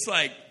mean, it's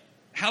like,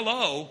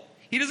 hello.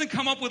 He doesn't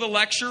come up with a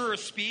lecture or a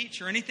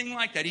speech or anything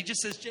like that. He just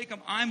says,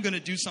 Jacob, I'm going to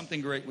do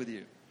something great with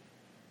you.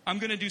 I'm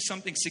going to do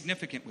something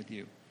significant with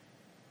you.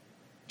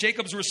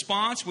 Jacob's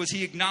response was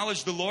he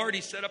acknowledged the Lord.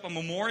 He set up a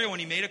memorial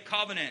and he made a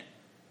covenant.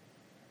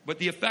 But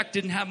the effect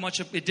didn't have much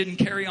it didn't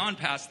carry on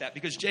past that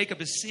because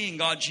Jacob is seeing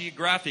God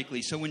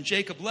geographically. So when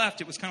Jacob left,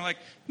 it was kind of like,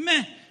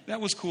 meh, that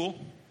was cool.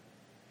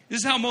 This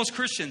is how most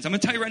Christians, I'm going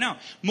to tell you right now,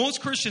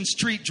 most Christians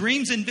treat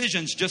dreams and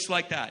visions just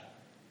like that.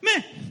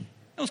 Meh,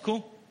 that was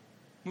cool.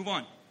 Move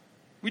on.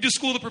 We do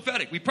school of the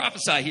prophetic. We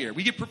prophesy here.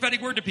 We give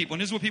prophetic word to people,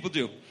 and this is what people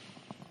do.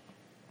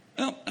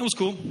 Well, that was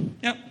cool.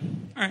 Yep.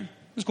 All right.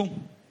 It was cool.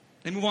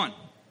 They move on.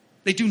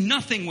 They do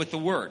nothing with the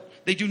word.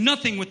 They do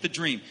nothing with the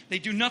dream. They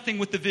do nothing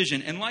with the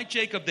vision. And like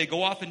Jacob, they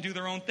go off and do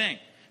their own thing,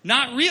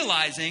 not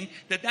realizing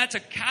that that's a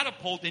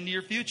catapult into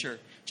your future.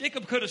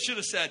 Jacob should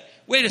have said,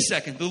 wait a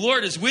second, the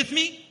Lord is with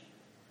me?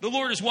 The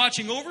Lord is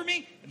watching over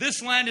me?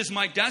 This land is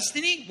my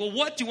destiny? Well,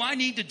 what do I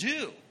need to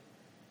do?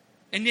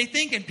 And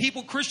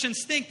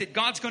Christians think that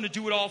God's going to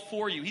do it all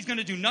for you. He's going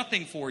to do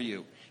nothing for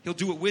you. He'll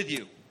do it with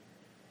you.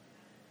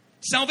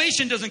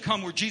 Salvation doesn't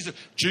come where Jesus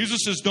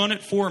has done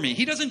it for me.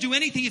 He doesn't do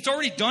anything. It's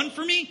already done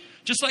for me,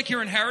 just like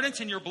your inheritance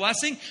and your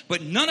blessing.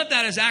 But none of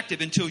that is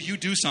active until you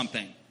do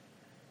something.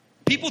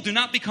 People do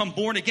not become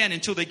born again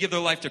until they give their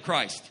life to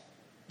Christ.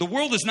 The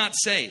world is not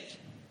saved.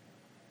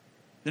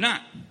 They're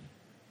not.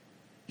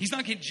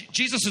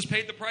 Jesus has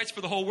paid the price for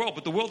the whole world,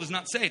 but the world is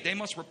not saved. They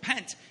must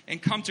repent and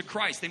come to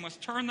Christ. They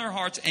must turn their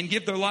hearts and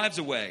give their lives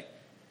away.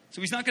 So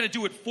he's not going to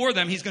do it for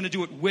them. He's going to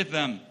do it with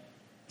them.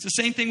 It's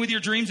the same thing with your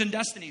dreams and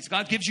destinies.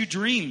 God gives you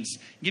dreams,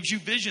 gives you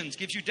visions,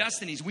 gives you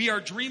destinies. We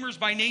are dreamers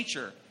by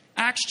nature.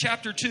 Acts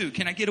chapter 2.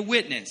 Can I get a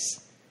witness?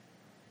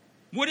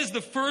 What is the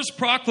first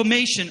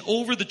proclamation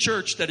over the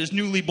church that is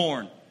newly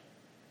born?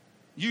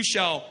 You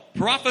shall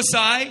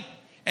prophesy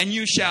and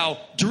you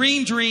shall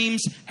dream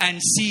dreams and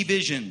see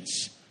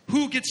visions.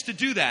 Who gets to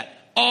do that?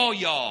 All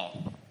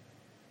y'all.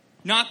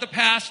 Not the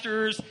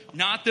pastors,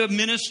 not the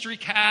ministry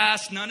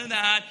cast, none of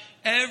that.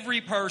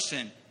 Every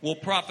person will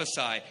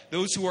prophesy.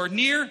 Those who are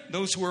near,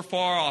 those who are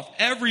far off.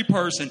 Every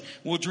person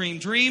will dream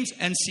dreams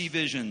and see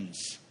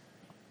visions.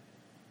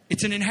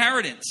 It's an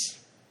inheritance.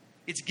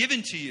 It's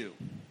given to you.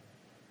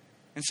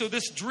 And so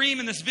this dream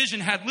and this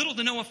vision had little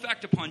to no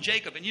effect upon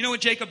Jacob. And you know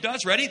what Jacob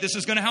does? Ready? This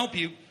is going to help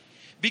you.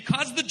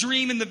 Because the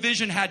dream and the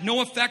vision had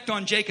no effect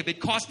on Jacob, it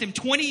cost him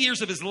 20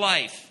 years of his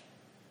life.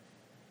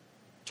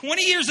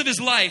 20 years of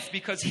his life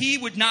because he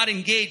would not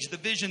engage the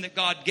vision that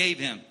God gave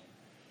him.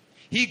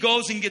 He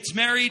goes and gets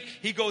married.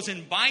 He goes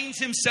and binds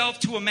himself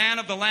to a man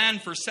of the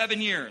land for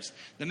 7 years.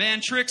 The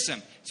man tricks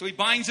him. So he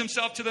binds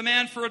himself to the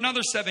man for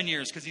another 7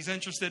 years because he's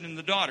interested in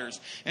the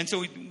daughters. And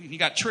so he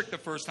got tricked the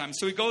first time.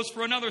 So he goes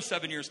for another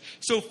 7 years.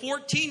 So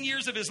 14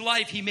 years of his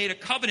life, he made a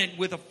covenant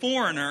with a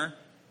foreigner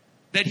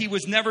that he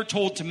was never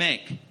told to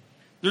make.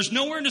 There's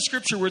nowhere in the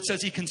scripture where it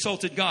says he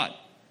consulted God.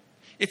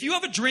 If you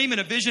have a dream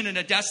and a vision and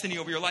a destiny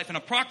over your life and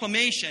a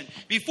proclamation,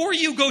 before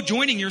you go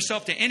joining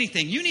yourself to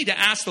anything, you need to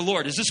ask the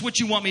Lord, is this what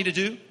you want me to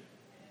do?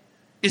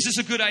 Is this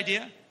a good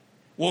idea?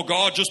 Well,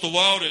 God just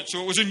allowed it.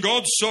 So it was in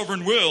God's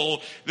sovereign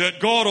will that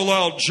God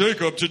allowed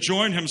Jacob to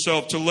join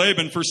himself to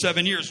Laban for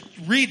 7 years.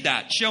 Read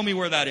that. Show me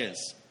where that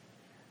is.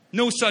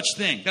 No such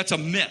thing. That's a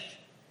myth.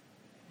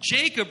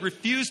 Jacob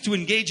refused to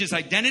engage his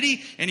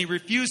identity, and he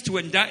refused to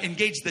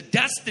engage the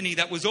destiny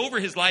that was over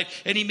his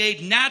life, and he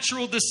made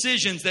natural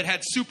decisions that had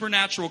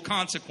supernatural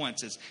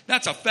consequences.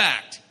 That's a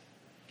fact.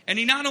 And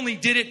he not only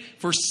did it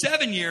for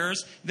 7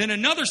 years, then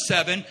another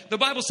 7. The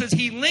Bible says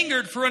he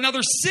lingered for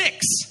another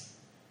 6.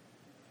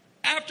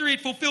 After he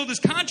had fulfilled his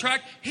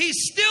contract, he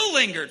still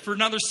lingered for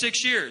another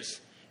 6 years.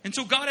 And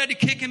so God had to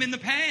kick him in the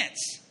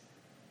pants.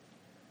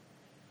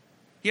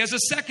 He has a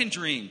second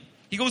dream.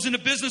 He goes into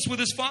business with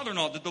his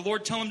father-in-law. Did the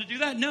Lord tell him to do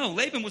that? No.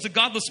 Laban was a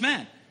godless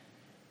man.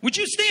 Would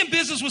you stay in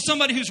business with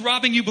somebody who's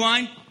robbing you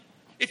blind?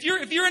 If you're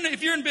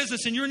in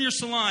business and you're in your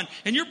salon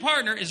and your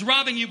partner is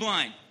robbing you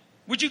blind,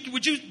 would you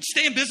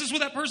stay in business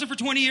with that person for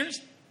 20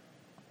 years?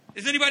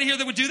 Is anybody here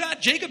that would do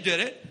that? Jacob did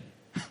it.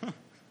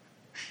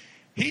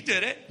 He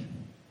did it.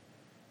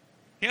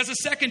 He has a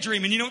second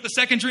dream, and you know what the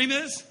second dream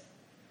is?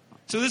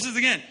 So this is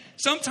again.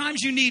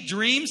 Sometimes you need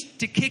dreams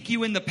to kick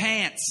you in the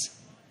pants.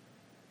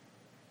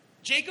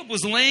 Jacob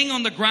was laying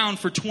on the ground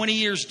for 20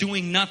 years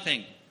doing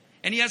nothing.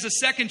 And he has a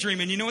second dream.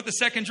 And you know what the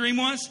second dream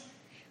was?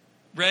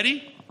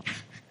 Ready?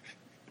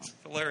 It's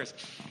hilarious.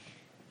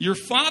 Your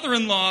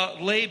father-in-law,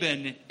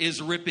 Laban,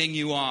 is ripping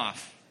you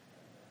off.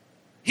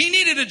 He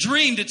needed a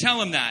dream to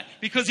tell him that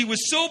because he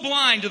was so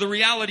blind to the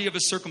reality of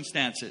his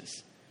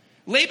circumstances.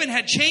 Laban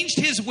had changed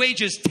his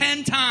wages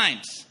 10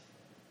 times.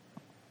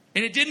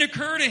 And it didn't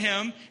occur to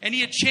him, and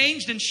he had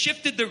changed and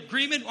shifted the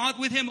agreement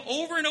with him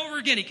over and over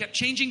again. He kept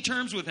changing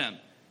terms with him.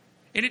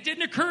 And it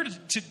didn't occur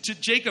to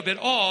Jacob at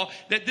all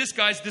that this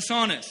guy's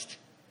dishonest.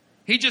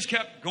 He just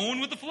kept going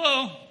with the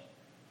flow.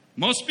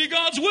 Must be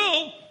God's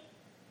will.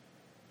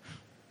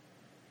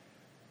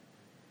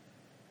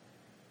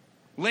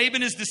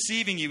 Laban is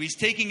deceiving you. He's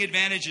taking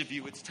advantage of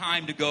you. It's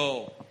time to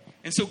go.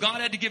 And so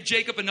God had to give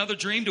Jacob another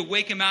dream to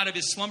wake him out of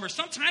his slumber.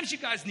 Sometimes you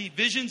guys need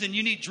visions and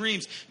you need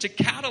dreams to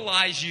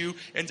catalyze you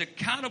and to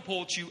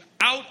catapult you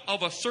out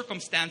of a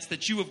circumstance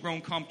that you have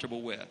grown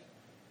comfortable with.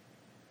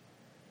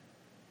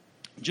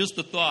 Just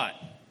a thought.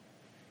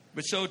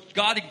 But so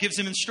God gives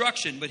him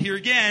instruction. But here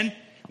again,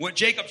 what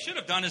Jacob should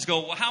have done is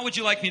go, well, how would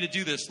you like me to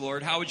do this,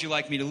 Lord? How would you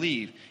like me to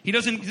leave? He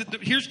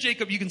doesn't. Here's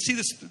Jacob. You can see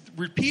this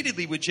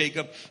repeatedly with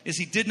Jacob, is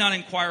he did not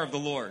inquire of the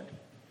Lord.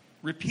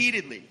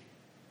 Repeatedly.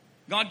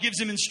 God gives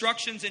him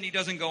instructions and he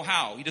doesn't go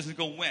how. He doesn't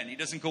go when. He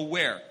doesn't go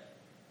where.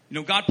 You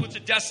know, God puts a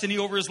destiny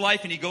over his life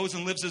and he goes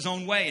and lives his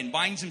own way and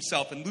binds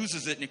himself and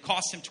loses it, and it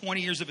costs him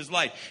 20 years of his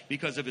life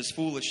because of his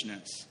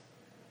foolishness.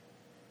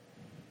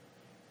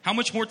 How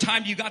much more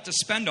time do you got to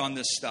spend on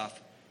this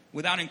stuff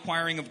without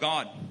inquiring of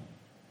God?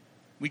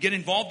 We get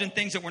involved in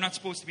things that we're not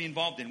supposed to be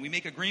involved in. We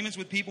make agreements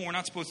with people we're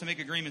not supposed to make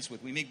agreements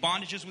with. We make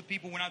bondages with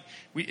people we're not.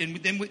 And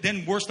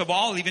then worst of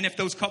all, even if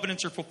those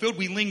covenants are fulfilled,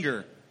 we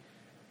linger.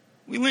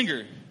 We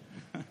linger.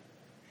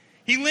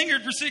 He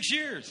lingered for 6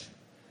 years.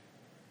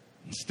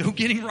 Still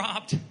getting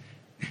robbed.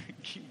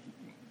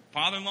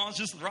 Father-in-law's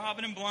just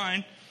robbing him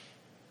blind.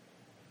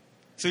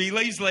 So he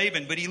leaves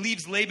Laban, but he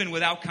leaves Laban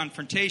without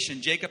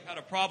confrontation. Jacob had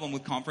a problem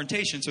with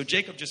confrontation, so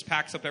Jacob just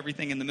packs up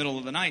everything in the middle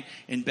of the night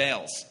and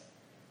bails.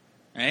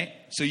 Right?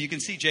 So you can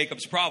see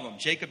Jacob's problem.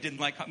 Jacob didn't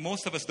like,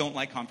 most of us don't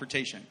like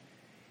confrontation.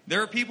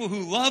 There are people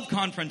who love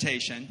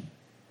confrontation,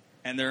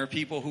 and there are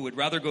people who would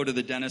rather go to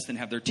the dentist and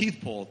have their teeth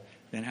pulled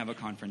than have a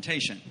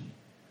confrontation.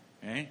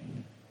 Right?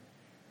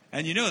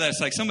 And you know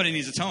that's like somebody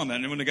needs to tell him that.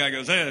 And when the guy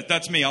goes, hey,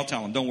 that's me, I'll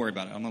tell him. Don't worry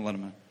about it. I'm going to let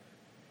him know.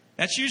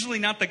 That's usually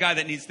not the guy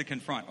that needs to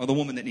confront or the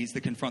woman that needs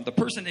to confront. The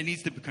person that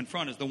needs to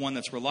confront is the one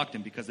that's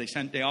reluctant because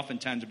they often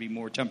tend to be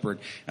more tempered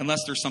unless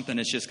there's something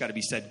that's just got to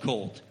be said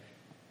cold.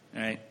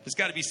 All right? It's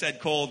got to be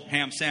said cold,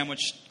 ham sandwich,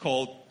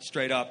 cold,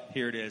 straight up.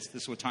 Here it is.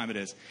 This is what time it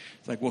is.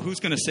 It's like, well, who's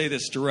going to say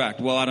this direct?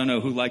 Well, I don't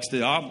know who likes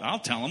to. I'll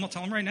tell him. I'll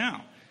tell him right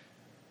now.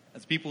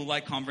 That's people who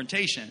like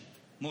confrontation.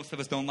 Most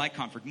of us don't like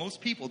confrontation. Most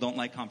people don't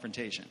like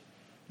confrontation.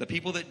 The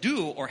people that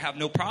do or have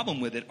no problem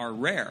with it are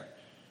rare.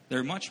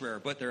 They're much rarer,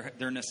 but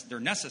they're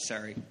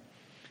necessary.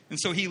 And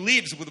so he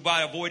leaves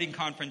by avoiding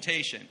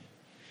confrontation.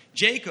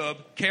 Jacob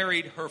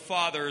carried her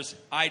father's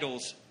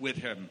idols with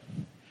him.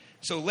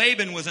 So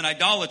Laban was an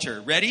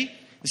idolater. Ready?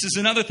 This is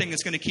another thing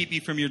that's going to keep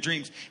you from your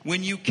dreams.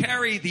 When you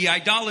carry the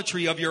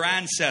idolatry of your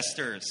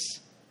ancestors,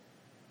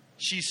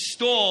 she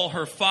stole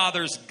her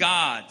father's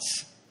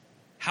gods.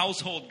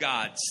 Household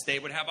gods. They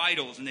would have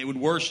idols and they would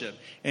worship.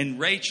 And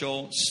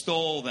Rachel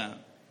stole them.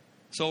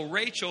 So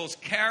Rachel's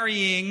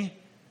carrying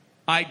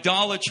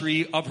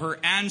idolatry of her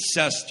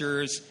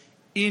ancestors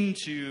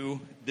into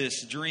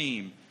this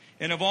dream.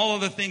 And of all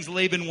of the things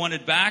Laban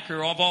wanted back,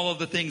 or of all of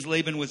the things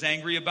Laban was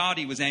angry about,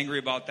 he was angry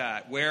about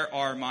that. Where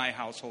are my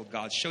household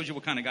gods? Shows you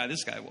what kind of guy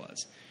this guy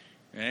was.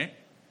 Right?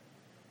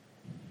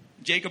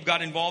 Jacob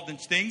got involved in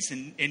things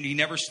and he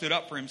never stood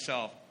up for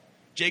himself.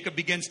 Jacob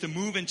begins to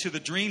move into the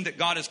dream that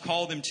God has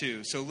called him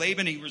to. So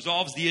Laban, he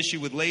resolves the issue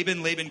with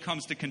Laban. Laban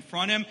comes to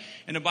confront him.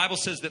 And the Bible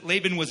says that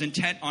Laban was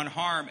intent on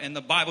harm. And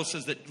the Bible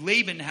says that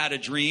Laban had a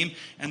dream.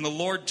 And the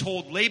Lord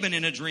told Laban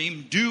in a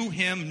dream, do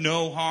him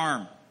no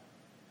harm.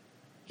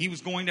 He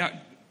was going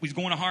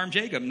to harm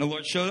Jacob. And the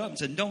Lord showed up and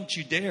said, don't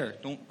you dare.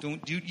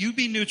 Don't you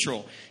be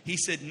neutral. He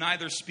said,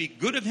 neither speak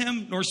good of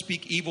him nor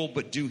speak evil,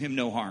 but do him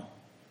no harm.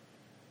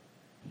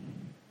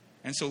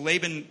 And so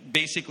Laban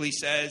basically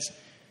says,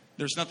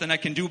 there's nothing I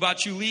can do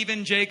about you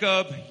leaving,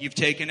 Jacob. You've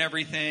taken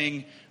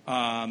everything.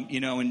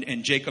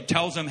 And Jacob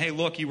tells him, hey,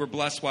 look, you were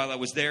blessed while I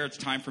was there. It's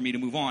time for me to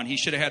move on. He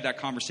should have had that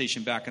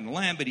conversation back in the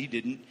land, but he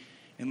didn't.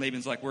 And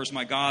Laban's like, where's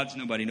my gods?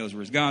 Nobody knows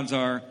where his gods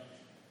are.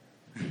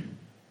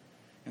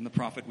 And the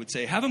prophet would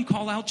say, have them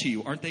call out to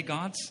you. Aren't they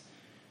gods?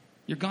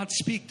 Your gods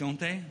speak, don't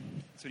they?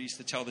 That's what he used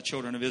to tell the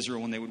children of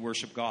Israel when they would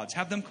worship gods.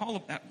 Have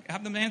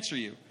them answer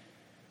you.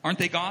 Aren't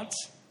they gods?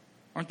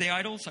 Aren't they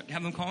idols?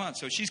 Have them call out.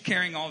 So she's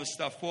carrying all this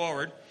stuff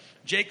forward.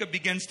 Jacob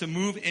begins to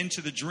move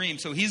into the dream.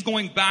 So he's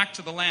going back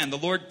to the land. The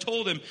Lord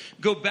told him,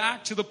 go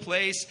back to the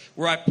place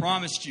where I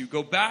promised you.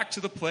 Go back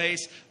to the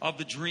place of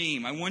the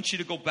dream. I want you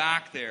to go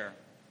back there.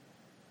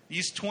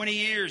 These 20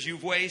 years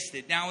you've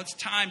wasted. Now it's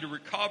time to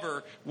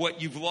recover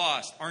what you've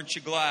lost. Aren't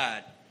you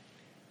glad?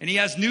 And he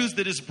has news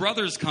that his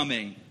brother's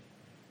coming.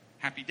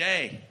 Happy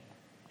day.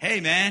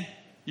 Hey, man,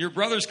 your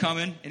brother's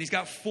coming, and he's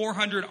got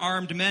 400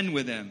 armed men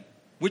with him.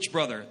 Which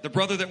brother? The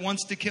brother that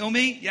wants to kill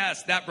me?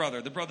 Yes, that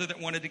brother. The brother that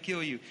wanted to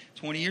kill you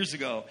 20 years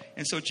ago.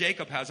 And so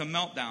Jacob has a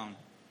meltdown.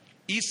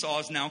 Esau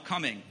is now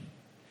coming.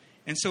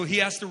 And so he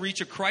has to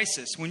reach a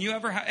crisis.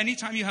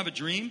 Anytime you have a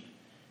dream,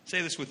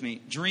 say this with me.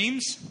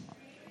 Dreams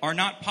are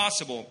not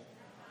possible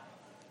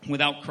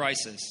without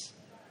crisis.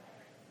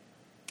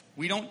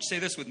 Say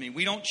this with me.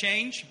 We don't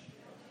change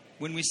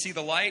when we see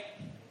the light.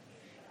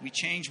 We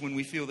change when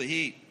we feel the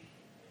heat.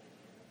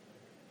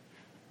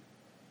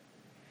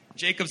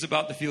 Jacob's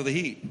about to feel the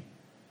heat.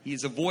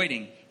 He's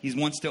avoiding. He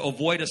wants to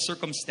avoid a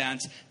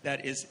circumstance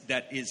that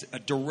is a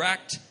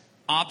direct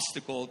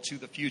obstacle to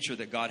the future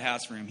that God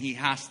has for him. He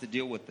has to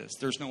deal with this.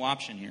 There's no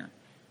option here.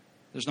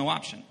 There's no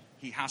option.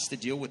 He has to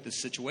deal with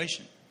this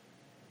situation.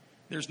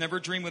 There's never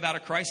a dream without a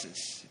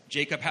crisis.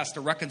 Jacob has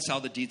to reconcile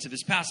the deeds of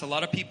his past. A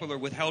lot of people are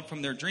withheld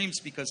from their dreams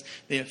because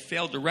they have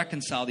failed to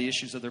reconcile the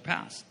issues of their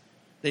past.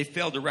 They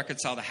failed to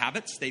reconcile the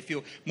habits.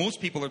 Most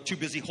people are too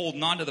busy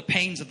holding on to the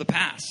pains of the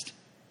past.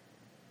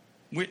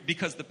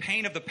 Because the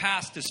pain of the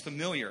past is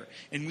familiar.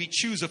 And we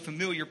choose a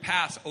familiar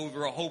past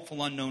over a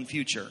hopeful unknown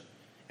future.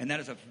 And that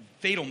is a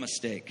fatal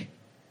mistake.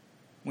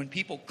 When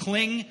people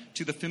cling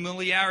to the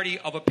familiarity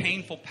of a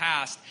painful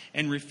past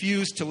and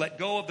refuse to let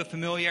go of the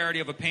familiarity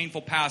of a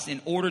painful past in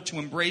order to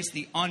embrace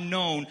the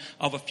unknown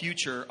of a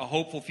future, a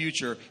hopeful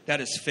future, that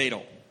is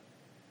fatal.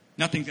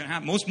 Nothing's going to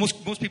happen.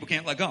 Most people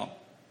can't let go.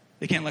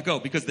 They can't let go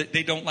because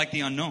they don't like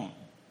the unknown,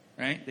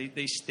 right?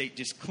 They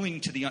just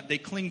cling to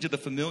the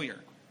familiar.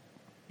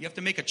 You have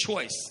to make a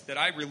choice that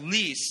I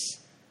release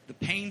the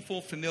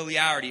painful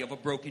familiarity of a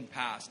broken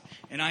past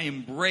and I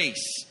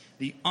embrace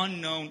the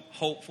unknown,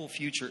 hopeful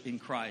future in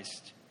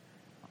Christ.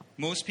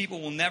 Most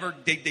people will never,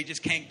 they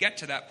just can't get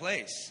to that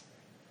place.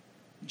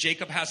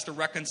 Jacob has to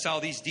reconcile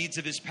these deeds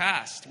of his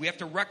past. We have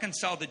to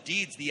reconcile the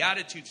deeds, the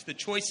attitudes, the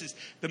choices,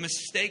 the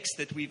mistakes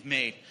that we've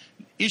made,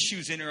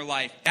 issues in our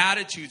life,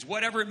 attitudes,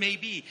 whatever it may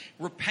be,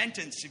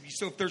 repentance.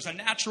 So if there's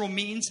natural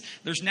means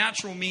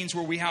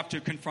where we have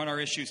to confront our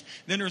issues.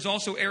 Then there's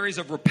also areas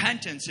of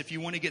repentance if you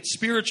want to get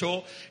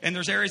spiritual, and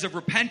there's areas of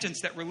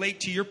repentance that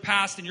relate to your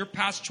past and your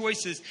past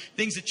choices,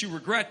 things that you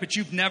regret but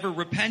you've never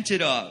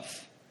repented of.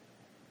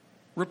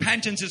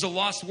 Repentance is a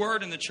lost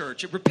word in the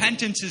church.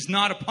 Repentance is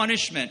not a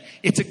punishment.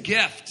 It's a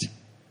gift.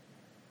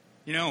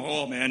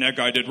 Oh man, that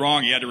guy did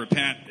wrong. He had to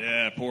repent.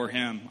 Yeah, poor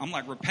him. I'm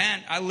like,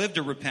 repent? I live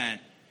to repent.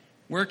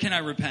 Where can I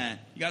repent?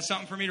 You got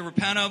something for me to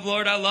repent of,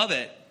 Lord? I love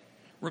it.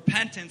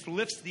 Repentance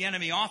lifts the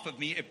enemy off of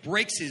me. It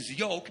breaks his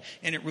yoke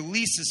and it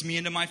releases me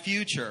into my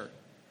future.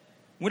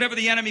 Whatever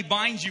the enemy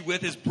binds you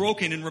with is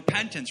broken in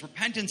repentance.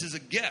 Repentance is a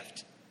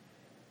gift.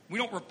 We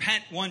don't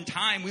repent one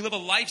time. We live a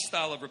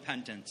lifestyle of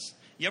repentance.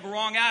 You have a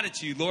wrong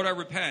attitude, Lord, I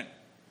repent.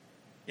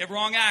 You have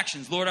wrong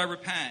actions, Lord, I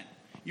repent.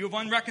 You have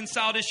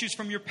unreconciled issues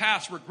from your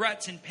past,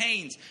 regrets and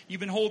pains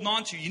you've been holding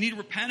on to. You need to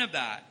repent of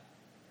that.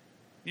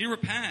 You need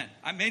to repent.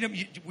 I made them,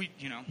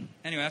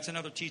 anyway, that's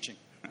another teaching.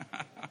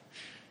 I'm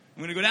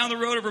going to go down the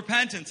road of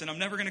repentance, and I'm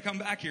never going to come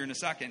back here in a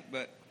second,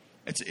 but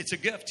it's a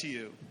gift to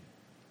you.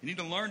 You need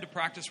to learn to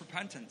practice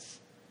repentance.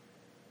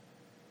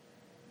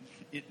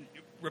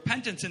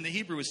 Repentance in the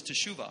Hebrew is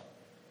teshuvah.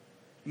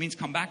 It means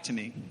come back to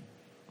me.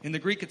 In the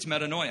Greek, it's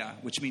metanoia,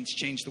 which means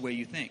change the way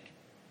you think.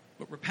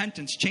 But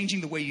repentance,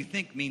 changing the way you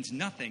think, means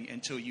nothing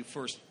until you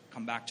first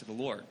come back to the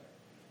Lord.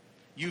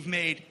 You've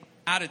made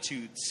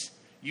attitudes.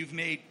 You've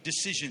made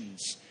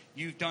decisions.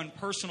 You've done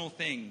personal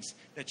things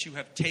that you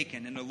have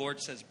taken, and the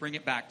Lord says, bring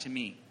it back to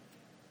me.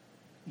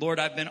 Lord,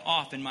 I've been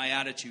off in my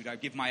attitude. I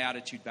give my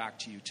attitude back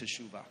to you,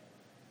 teshuvah.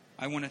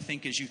 I want to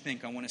think as you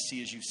think. I want to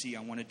see as you see. I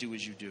want to do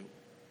as you do.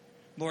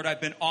 Lord,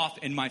 I've been off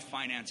in my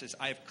finances.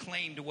 I have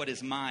claimed what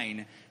is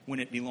mine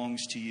when it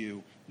belongs to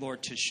you.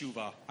 Lord,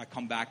 teshuvah, I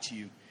come back to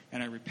you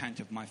and I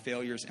repent of my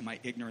failures and my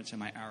ignorance and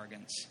my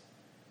arrogance.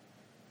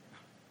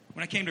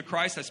 When I came to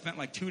Christ, I spent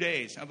like 2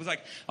 days. I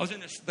was in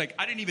this,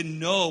 I didn't even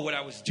know what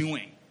I was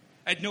doing.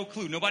 I had no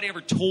clue. Nobody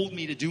ever told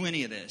me to do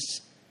any of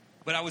this.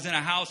 But I was in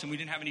a house and we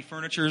didn't have any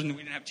furniture and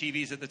we didn't have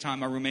TVs at the time.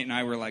 My roommate and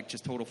I were like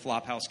just total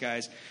flop house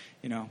guys,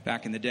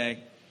 back in the day.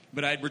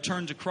 But I had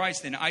returned to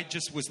Christ and I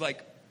just was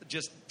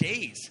just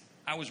days,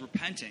 I was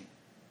repenting.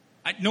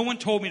 No one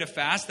told me to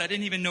fast. I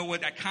didn't even know I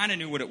kind of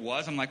knew what it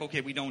was. I'm like, okay,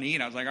 we don't eat.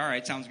 I was like, all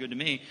right, sounds good to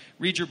me.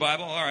 Read your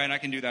Bible. All right, I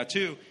can do that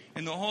too.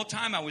 And the whole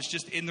time I was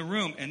just in the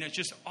room and it's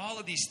just all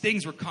of these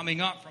things were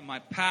coming up from my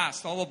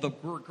past, all of the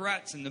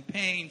regrets and the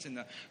pains and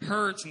the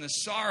hurts and the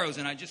sorrows.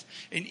 And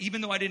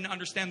even though I didn't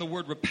understand the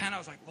word repent, I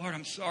was like, Lord,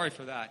 I'm sorry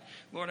for that.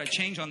 Lord, I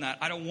change on that.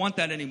 I don't want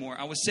that anymore.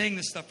 I was saying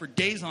this stuff for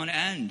days on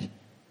end.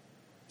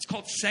 It's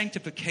called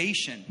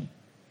sanctification.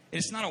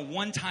 It's not a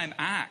one-time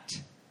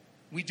act.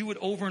 We do it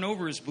over and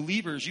over as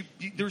believers.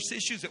 There's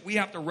issues that we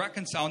have to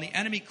reconcile, and the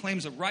enemy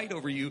claims a right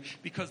over you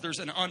because there's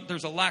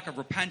a lack of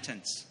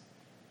repentance.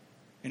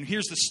 And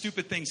here's the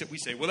stupid things that we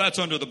say. Well, that's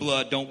under the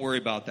blood. Don't worry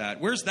about that.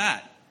 Where's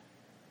that?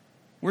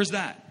 Where's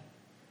that?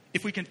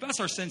 If we confess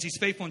our sins, he's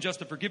faithful and just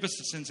to forgive us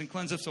the sins and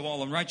cleanse us of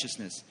all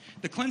unrighteousness.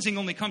 The cleansing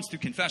only comes through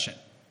confession.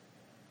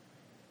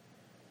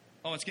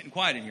 Oh, it's getting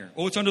quiet in here.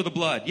 Oh, it's under the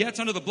blood. Yeah, it's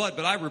under the blood,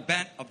 but I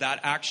repent of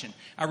that action.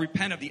 I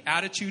repent of the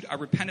attitude. I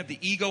repent of the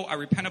ego. I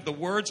repent of the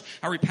words.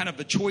 I repent of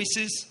the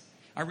choices.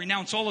 I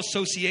renounce all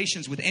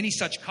associations with any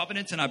such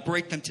covenants, and I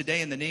break them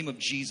today in the name of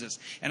Jesus.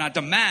 And I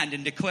demand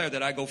and declare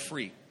that I go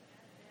free.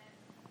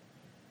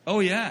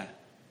 Oh, yeah.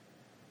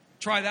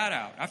 Try that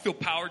out. I feel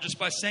power just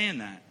by saying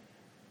that.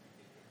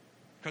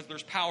 Because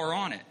there's power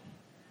on it.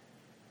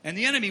 And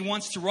the enemy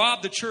wants to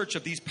rob the church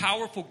of these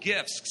powerful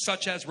gifts,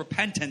 such as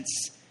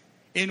repentance,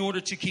 in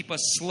order to keep us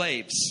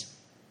slaves.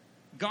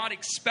 God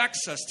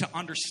expects us to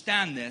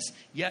understand this,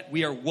 yet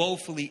we are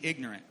woefully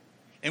ignorant.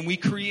 And we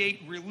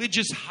create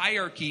religious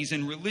hierarchies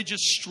and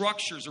religious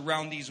structures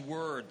around these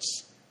words.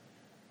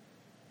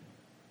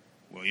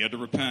 Well, you had to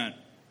repent.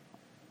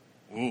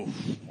 Oh,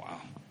 wow.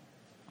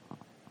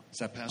 Is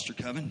that Pastor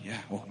Kevin?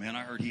 Yeah. Oh, man,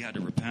 I heard he had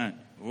to repent.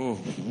 Oh,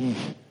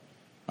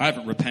 I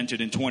haven't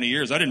repented in 20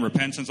 years. I didn't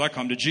repent since I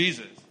come to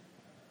Jesus.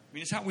 I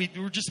mean, it's how we're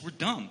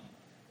dumb.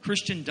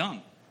 Christian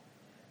dumb.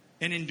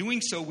 And in doing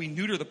so, we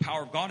neuter the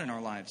power of God in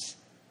our lives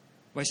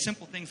by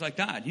simple things like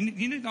that. I'm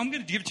going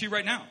to give it to you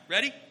right now.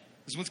 Ready?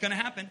 This is what's going to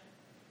happen.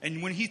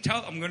 And when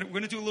we're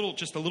going to do a little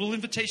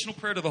invitational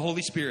prayer to the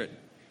Holy Spirit.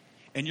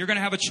 And you're going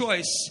to have a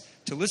choice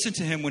to listen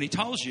to him when he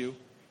tells you.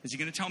 Is he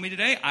going to tell me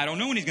today? I don't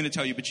know when he's going to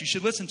tell you, but you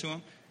should listen to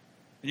him.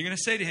 And you're going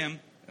to say to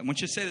him, I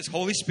want you to say this,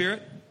 Holy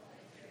Spirit,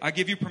 I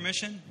give you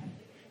permission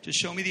to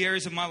show me the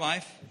areas of my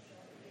life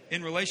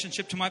in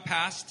relationship to my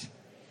past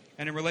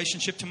and in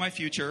relationship to my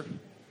future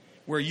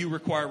where you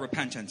require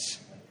repentance.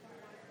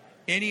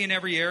 Any and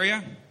every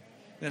area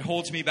that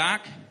holds me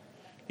back,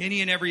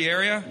 any and every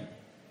area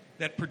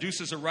that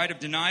produces a right of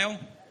denial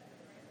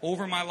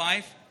over my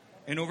life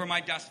and over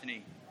my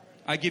destiny,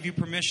 I give you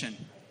permission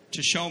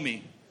to show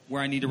me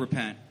where I need to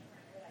repent.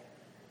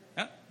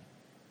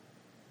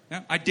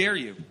 Yeah, I dare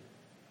you.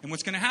 And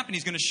what's going to happen,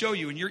 he's going to show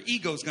you, and your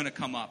ego's going to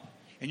come up,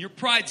 and your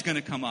pride's going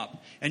to come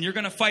up, and you're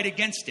going to fight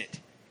against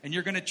it, and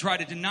you're going to try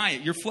to deny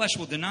it. Your flesh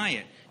will deny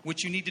it.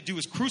 What you need to do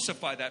is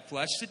crucify that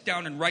flesh, sit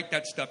down and write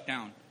that stuff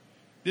down.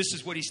 This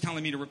is what he's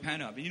telling me to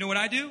repent of. And you know what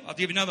I do? I'll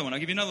give you another one. I'll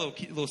give you another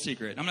little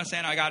secret. I'm not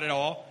saying I got it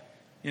all,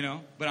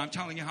 but I'm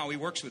telling you how he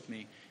works with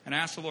me. And I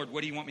ask the Lord, what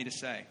do you want me to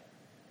say?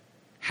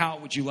 How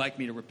would you like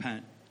me to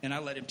repent? And I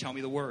let him tell me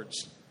the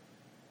words.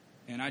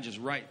 And I just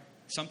write.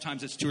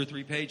 Sometimes it's 2 or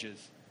 3 pages.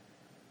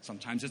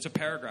 Sometimes it's a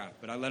paragraph,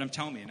 but I let him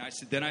tell me. And I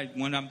said,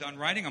 when I'm done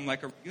writing, I'm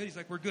like, are we good? He's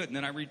like, we're good. And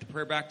then I read the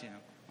prayer back to him.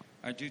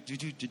 I do,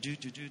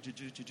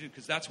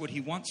 because that's what he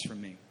wants from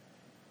me.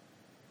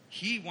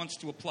 He wants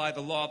to apply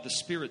the law of the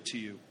Spirit to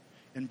you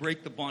and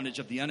break the bondage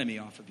of the enemy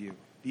off of you.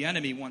 The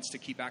enemy wants to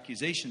keep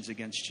accusations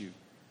against you.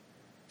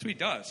 That's what he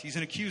does. He's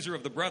an accuser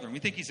of the brethren. We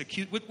think he's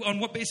accused. On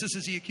what basis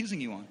is he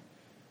accusing you on?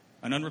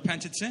 An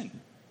unrepented sin.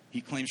 He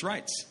claims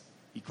rights.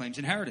 He claims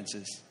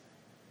inheritances.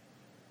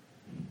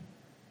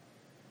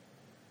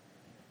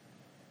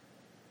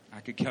 I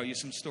could tell you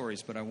some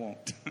stories, but I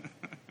won't.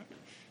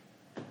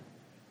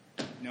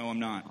 No, I'm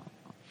not.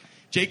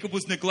 Jacob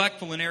was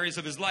neglectful in areas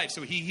of his life.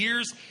 So he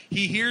hears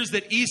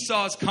that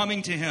Esau is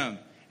coming to him.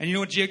 And you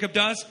know what Jacob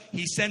does?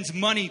 He sends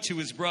money to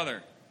his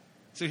brother.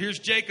 So here's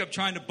Jacob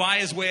trying to buy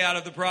his way out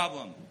of the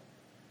problem.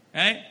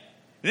 Right?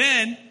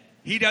 Then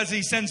he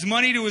sends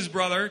money to his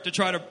brother to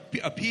try to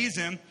appease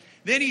him.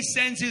 Then he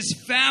sends his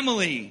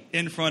family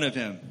in front of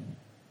him.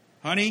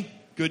 Honey,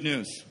 good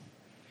news.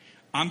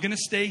 I'm going to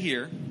stay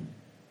here.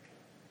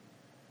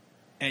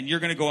 And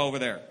you're going to go over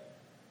there.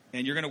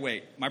 And you're going to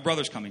wait. My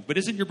brother's coming. But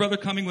isn't your brother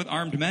coming with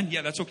armed men?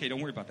 Yeah, that's okay.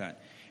 Don't worry about that.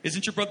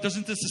 Isn't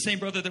this the same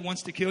brother that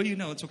wants to kill you?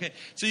 No, it's okay.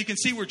 So you can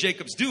see where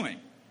Jacob's doing.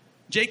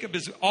 Jacob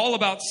is all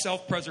about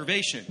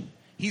self-preservation.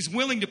 He's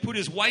willing to put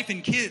his wife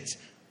and kids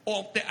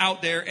all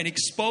out there and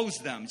expose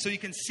them. So you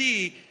can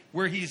see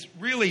where he's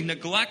really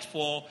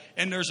neglectful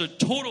and there's a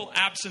total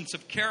absence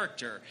of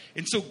character.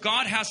 And so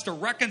God has to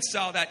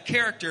reconcile that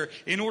character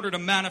in order to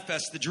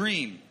manifest the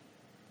dream.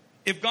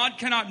 If God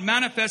cannot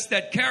manifest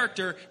that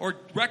character or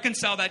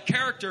reconcile that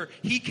character,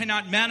 he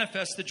cannot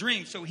manifest the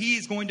dream. So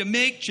he's going to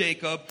make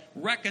Jacob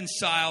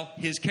reconcile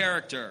his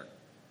character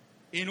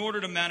in order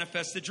to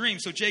manifest the dream.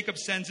 So Jacob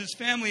sends his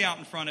family out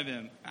in front of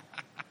him.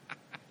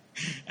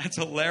 That's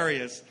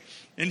hilarious.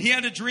 And he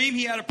had a dream,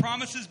 he had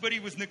promises, but he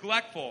was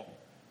neglectful.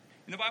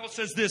 And the Bible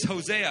says this,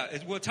 Hosea,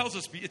 it tells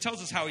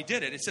us how he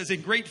did it. It says,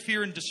 in great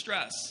fear and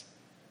distress,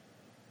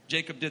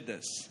 Jacob did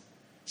this.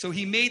 So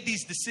he made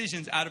these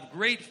decisions out of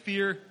great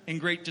fear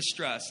and great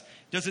distress.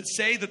 Does it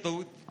say that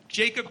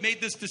Jacob made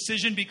this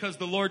decision because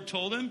the Lord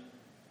told him?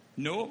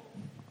 No.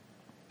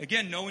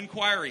 Again, no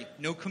inquiry,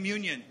 no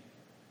communion,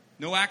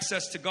 no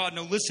access to God,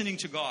 no listening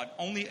to God.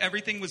 Only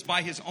everything was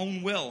by his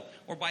own will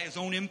or by his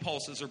own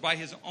impulses or by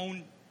his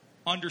own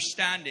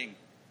understanding.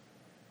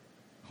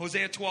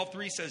 Hosea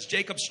 12:3 says,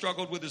 Jacob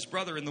struggled with his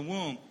brother in the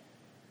womb.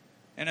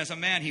 And as a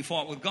man, he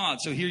fought with God.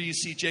 So here you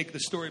see the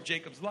story of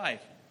Jacob's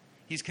life.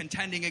 He's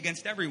contending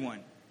against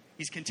everyone.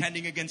 He's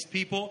contending against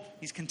people.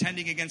 He's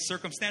contending against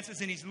circumstances.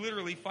 And he's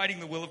literally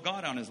fighting the will of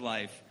God on his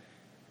life.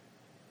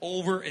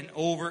 Over and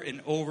over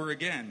and over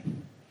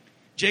again.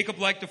 Jacob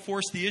liked to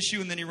force the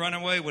issue and then he ran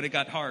away when it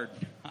got hard.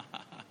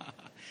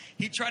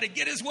 He'd try to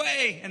get his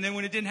way. And then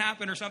when it didn't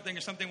happen or something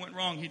went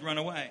wrong, he'd run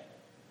away.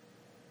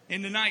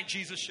 In the night,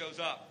 Jesus shows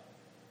up.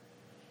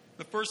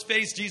 The first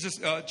phase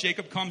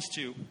Jacob comes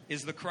to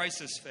is the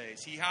crisis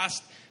phase. He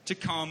has to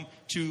come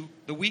to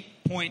the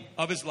weak point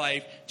of his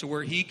life to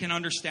where he can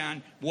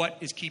understand what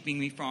is keeping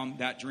me from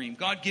that dream.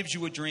 God gives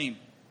you a dream,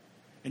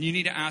 and you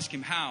need to ask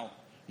him how.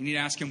 You need to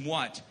ask him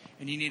what.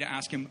 And you need to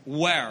ask him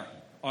where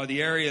are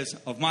the areas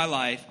of my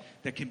life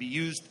that can be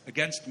used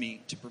against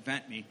me to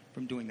prevent me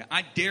from doing that.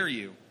 I dare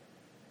you.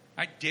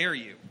 I dare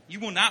you. You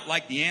will not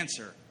like the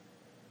answer.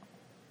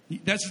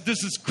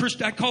 This is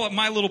Christian. I call it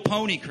My Little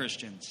Pony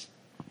Christians.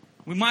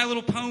 With My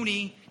Little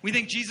Pony, we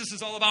think Jesus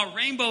is all about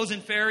rainbows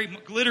and fairy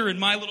glitter and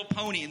My Little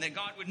Pony, and that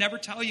God would never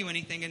tell you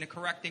anything in a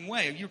correcting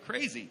way. You're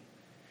crazy.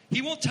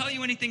 He won't tell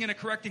you anything in a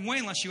correcting way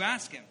unless you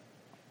ask him.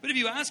 But if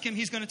you ask him,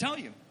 he's going to tell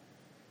you.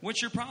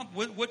 What's your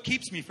problem? What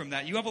keeps me from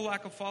that? You have a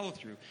lack of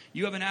follow-through.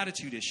 You have an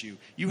attitude issue.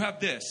 You have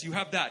this. You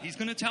have that. He's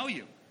going to tell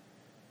you.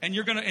 And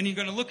you're going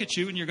to look at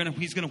you, and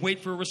he's going to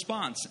wait for a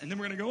response. And then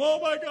we're going to go, oh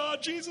my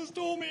God, Jesus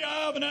told me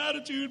I have an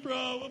attitude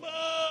problem.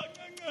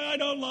 I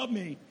don't love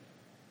me.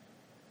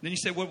 Then you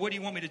say, well, what do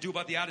you want me to do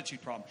about the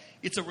attitude problem?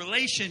 It's a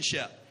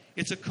relationship.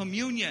 It's a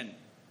communion.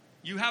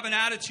 You have an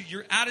attitude.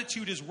 Your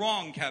attitude is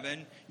wrong,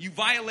 Kevin. You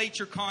violate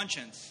your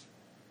conscience.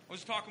 I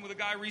was talking with a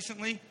guy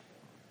recently,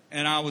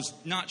 and I was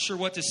not sure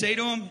what to say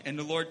to him. And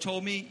the Lord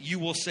told me, you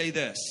will say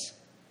this.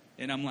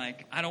 And I'm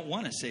like, I don't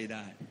want to say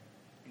that.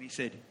 And he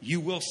said, you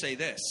will say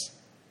this.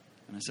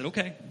 And I said,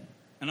 okay.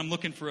 And I'm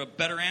looking for a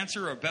better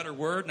answer or a better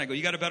word. And I go,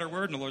 you got a better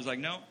word? And the Lord's like,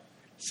 no,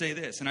 say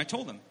this. And I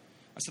told him.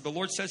 I said, the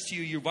Lord says to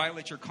you, you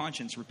violate your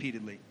conscience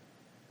repeatedly.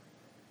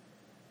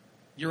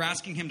 You're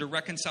asking him to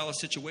reconcile a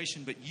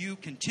situation, but you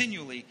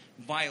continually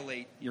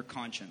violate your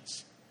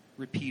conscience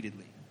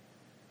repeatedly.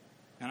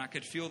 And I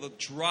could feel the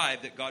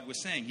drive that God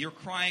was saying. You're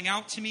crying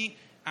out to me,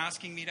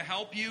 asking me to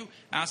help you,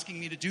 asking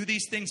me to do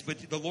these things, but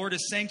the Lord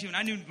is saying to you, and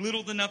I knew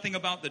little to nothing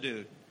about the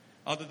dude,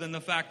 other than the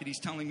fact that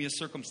he's telling me a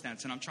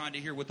circumstance, and I'm trying to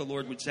hear what the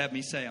Lord would have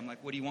me say. I'm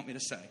like, what do you want me to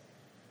say?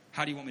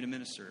 How do you want me to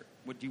minister?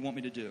 What do you want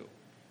me to do?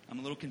 I'm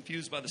a little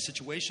confused by the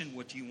situation.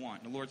 What do you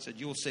want? And the Lord said,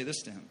 you will say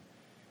this to him.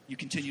 You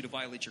continue to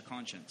violate your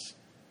conscience.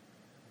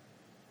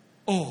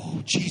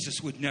 Oh,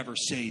 Jesus would never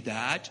say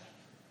that.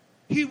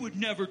 He would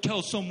never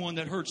tell someone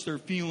that hurts their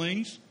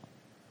feelings.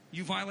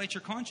 You violate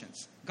your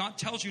conscience. God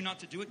tells you not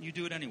to do it, and you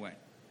do it anyway.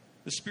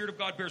 The Spirit of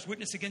God bears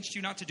witness against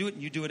you not to do it,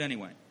 and you do it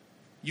anyway.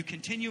 You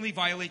continually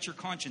violate your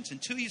conscience.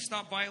 Until you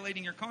stop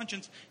violating your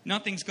conscience,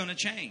 nothing's going to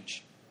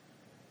change.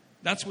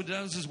 That's what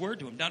does his word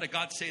to him. Now, did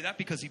God say that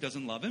because he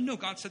doesn't love him? No,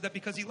 God said that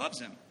because he loves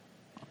him.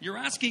 You're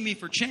asking me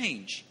for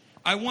change.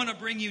 I want to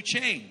bring you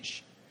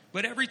change.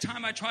 But every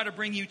time I try to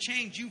bring you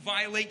change, you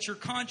violate your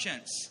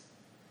conscience.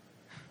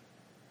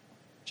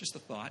 Just a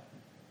thought.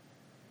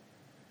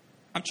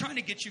 I'm trying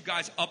to get you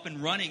guys up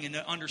and running and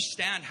to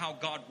understand how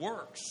God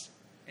works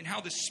and how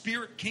the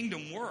Spirit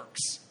kingdom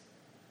works.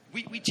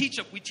 We teach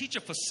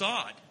a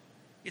facade.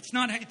 It's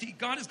not.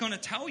 God is going to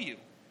tell you.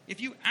 If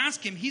you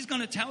ask him, he's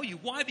going to tell you.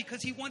 Why?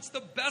 Because he wants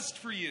the best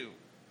for you.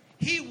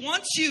 He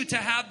wants you to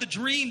have the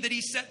dream that he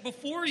set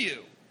before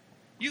you.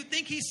 You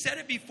think he set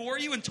it before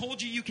you and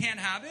told you you can't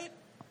have it?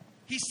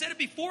 He set it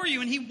before you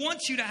and he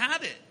wants you to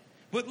have it.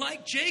 But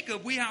like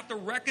Jacob, we have to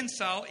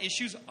reconcile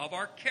issues of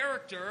our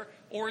character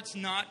or it's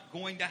not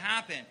going to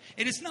happen.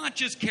 And it's not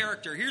just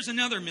character. Here's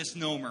another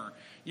misnomer.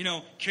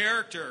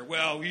 Character,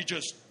 well,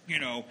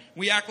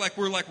 we act like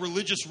we're like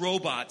religious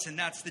robots and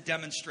that's the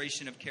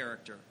demonstration of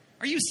character.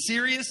 Are you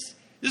serious?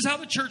 This is how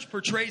the church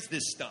portrays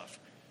this stuff.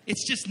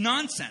 It's just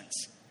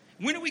nonsense.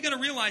 When are we going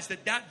to realize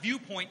that that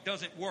viewpoint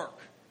doesn't work?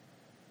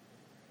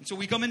 And so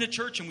we come into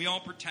church and we all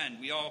pretend.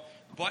 We all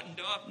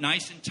buttoned up,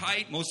 nice and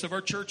tight. Most of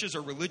our churches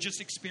are religious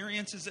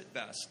experiences at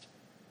best.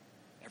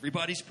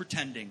 Everybody's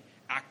pretending,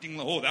 acting,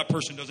 oh, that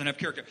person doesn't have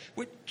character.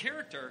 What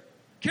character?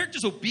 Character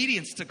is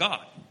obedience to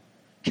God.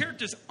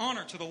 Character is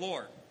honor to the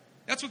Lord.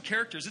 That's what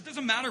character is. It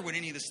doesn't matter what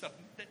any of this stuff.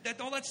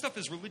 All that stuff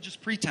is religious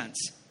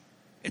pretense.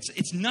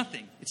 It's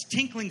nothing. It's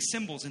tinkling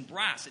cymbals and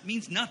brass. It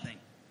means nothing.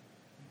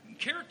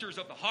 Character is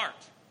of the heart.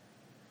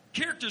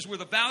 Character is where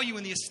the value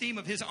and the esteem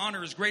of his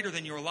honor is greater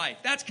than your life.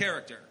 That's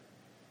character.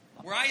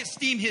 Where I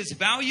esteem his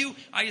value,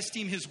 I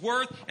esteem his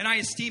worth, and I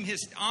esteem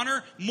his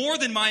honor more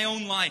than my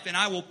own life. And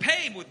I will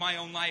pay with my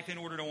own life in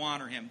order to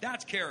honor him.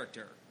 That's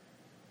character.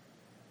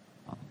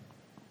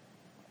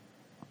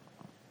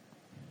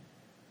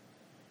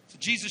 So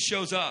Jesus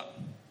shows up.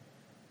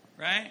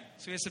 Right?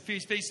 So he has to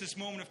face this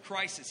moment of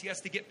crisis. He has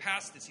to get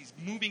past this. He's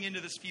moving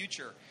into this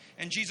future.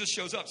 And Jesus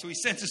shows up. So he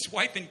sends his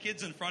wife and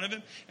kids in front of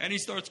him. And he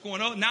starts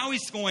going, oh, now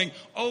he's going,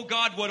 oh,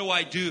 God, what do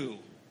I do?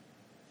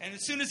 And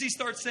as soon as he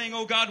starts saying,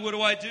 oh, God, what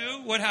do I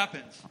do? What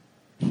happens?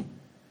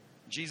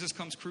 Jesus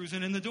comes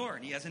cruising in the door.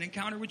 And he has an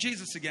encounter with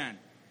Jesus again.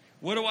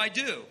 What do I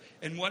do?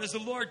 And what does the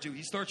Lord do?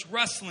 He starts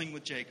wrestling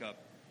with Jacob.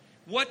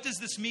 What does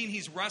this mean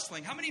he's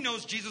wrestling? How many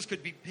knows Jesus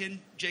could be pinned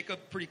Jacob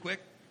pretty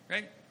quick?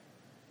 Right?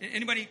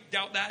 Anybody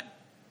doubt that?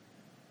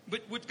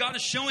 But what God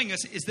is showing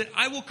us is that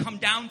I will come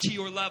down to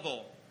your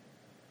level.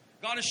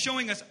 God is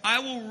showing us, I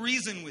will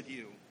reason with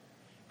you.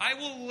 I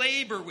will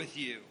labor with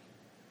you.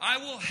 I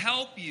will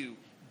help you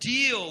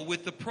deal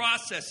with the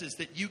processes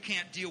that you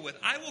can't deal with.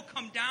 I will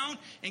come down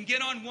and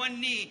get on one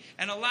knee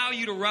and allow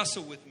you to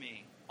wrestle with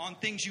me on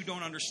things you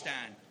don't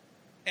understand.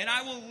 And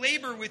I will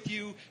labor with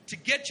you to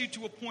get you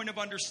to a point of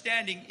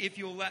understanding if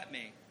you'll let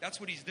me. That's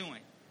what he's doing.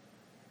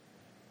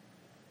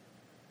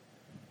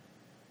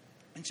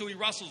 And so he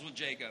wrestles with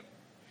Jacob.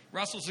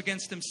 Wrestles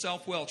against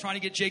himself will, trying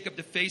to get Jacob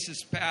to face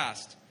his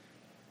past.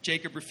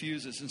 Jacob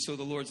refuses, and so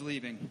the Lord's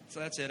leaving. So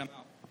that's it, I'm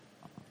out.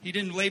 He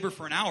didn't labor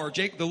for an hour.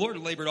 The Lord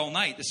labored all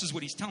night. This is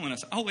what he's telling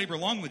us. I'll labor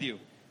along with you,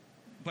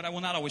 but I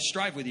will not always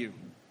strive with you.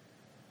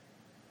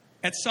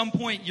 At some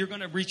point, you're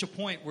going to reach a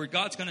point where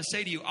God's going to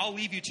say to you, I'll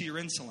leave you to your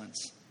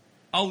insolence.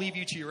 I'll leave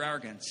you to your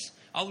arrogance.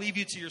 I'll leave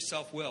you to your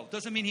self-will.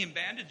 Doesn't mean he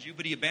abandons you,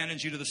 but he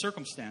abandons you to the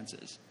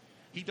circumstances.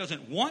 He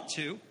doesn't want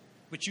to,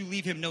 but you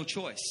leave him no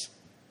choice.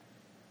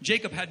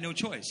 Jacob had no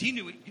choice. He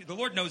knew, the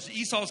Lord knows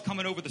Esau's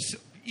coming over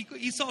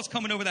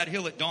that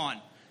hill at dawn.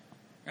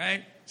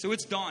 Right? So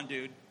it's dawn,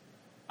 dude.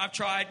 I've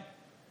tried.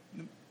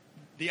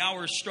 The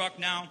hour is struck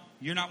now.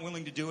 You're not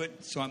willing to do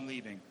it, so I'm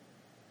leaving.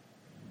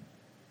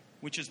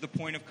 Which is the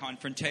point of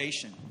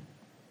confrontation.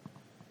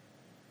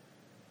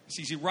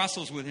 See, he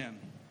wrestles with him.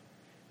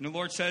 And the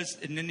Lord says,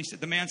 and then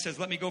the man says,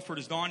 let me go, for it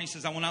is dawn. He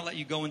says, I will not let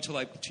you go until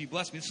you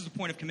bless me. This is the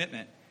point of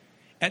commitment.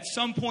 At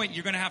some point,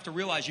 you're going to have to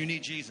realize you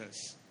need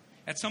Jesus.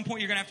 At some point,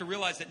 you're going to have to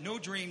realize that no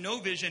dream, no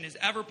vision is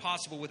ever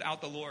possible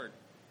without the Lord.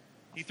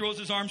 He throws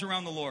his arms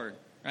around the Lord,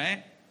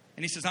 right?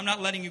 And he says, I'm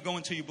not letting you go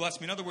until you bless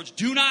me. In other words,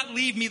 do not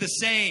leave me the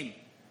same.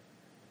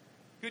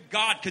 Good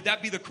God, could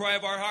that be the cry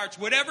of our hearts?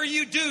 Whatever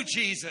you do,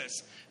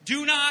 Jesus,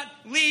 do not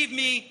leave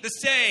me the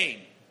same.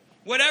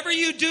 Whatever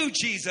you do,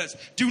 Jesus,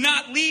 do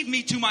not leave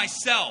me to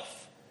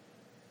myself.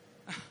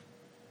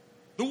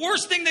 The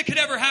worst thing that could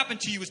ever happen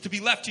to you is to be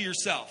left to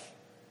yourself.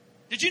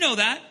 Did you know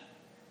that?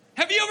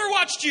 Have you ever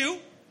watched you?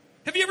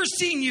 Have you ever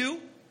seen you?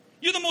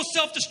 You're the most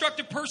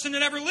self-destructive person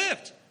that ever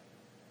lived.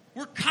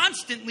 We're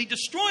constantly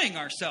destroying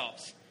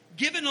ourselves.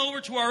 Given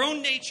over to our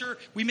own nature,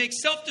 we make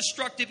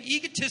self-destructive,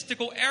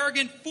 egotistical,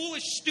 arrogant,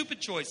 foolish,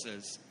 stupid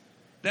choices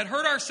that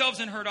hurt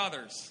ourselves and hurt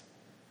others.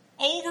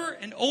 Over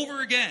and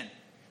over again.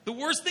 The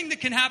worst thing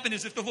that can happen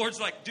is if the Lord's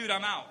like, dude,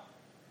 I'm out.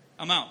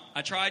 I'm out.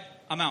 I tried.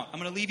 I'm out. I'm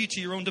going to leave you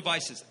to your own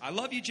devices. I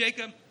love you,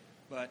 Jacob,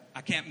 but I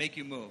can't make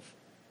you move.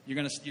 You're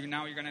going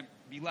to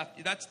be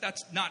left.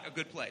 That's not a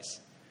good place.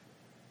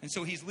 And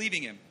so he's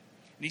leaving him.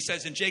 And he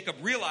says, and Jacob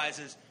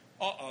realizes,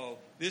 uh-oh,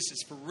 this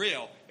is for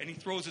real. And he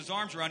throws his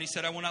arms around. He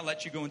said, I will not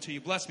let you go until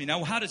you bless me.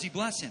 Now, how does he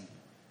bless him?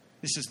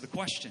 This is the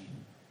question,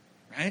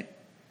 right?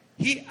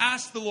 He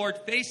asked the Lord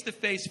face to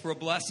face for a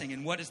blessing.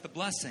 And what is the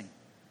blessing?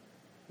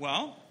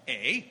 Well,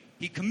 A,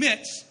 he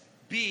commits.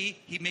 B,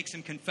 he makes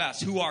him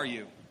confess. Who are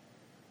you?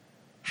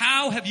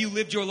 How have you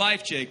lived your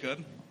life,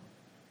 Jacob?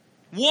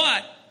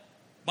 What,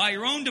 by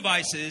your own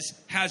devices,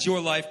 has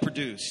your life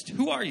produced?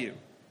 Who are you?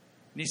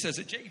 And he says,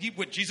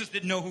 what, Jesus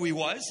didn't know who he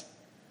was?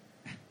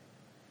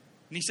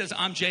 And he says,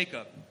 I'm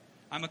Jacob.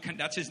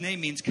 That's his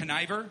name means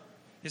conniver.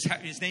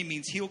 His name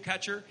means heel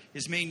catcher.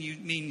 His name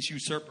means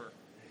usurper.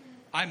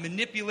 I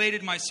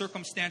manipulated my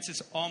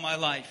circumstances all my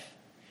life.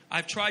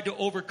 I've tried to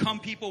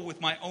overcome people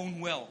with my own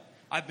will.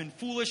 I've been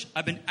foolish.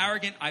 I've been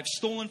arrogant. I've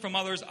stolen from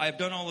others. I have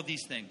done all of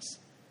these things.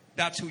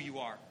 That's who you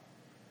are.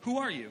 Who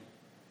are you?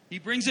 He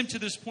brings him to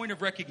this point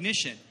of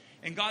recognition.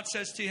 And God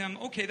says to him,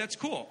 okay, that's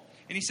cool.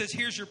 And he says,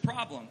 here's your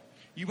problem.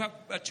 You have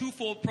a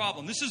twofold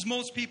problem. This is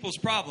most people's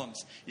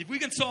problems. If we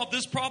can solve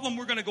this problem,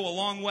 we're going to go a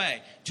long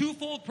way.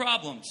 Twofold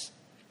problems.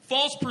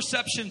 False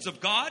perceptions of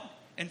God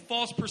and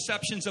false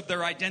perceptions of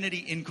their identity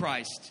in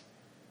Christ.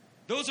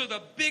 Those are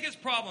the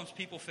biggest problems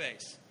people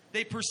face.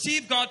 They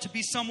perceive God to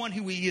be someone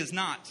who he is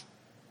not.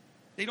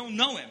 They don't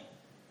know him.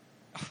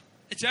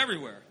 It's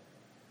everywhere.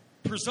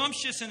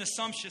 Presumptuous and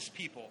assumptuous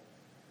people.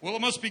 Well,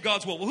 it must be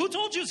God's will. Well, who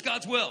told you it's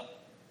God's will?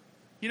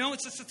 You know,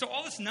 it's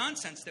all this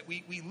nonsense that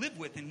we live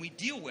with and we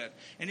deal with.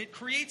 And it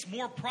creates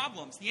more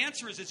problems. The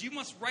answer is you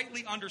must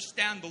rightly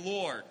understand the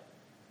Lord.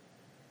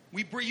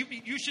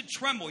 You should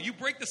tremble. You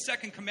break the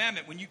second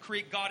commandment when you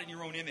create God in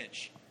your own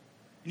image.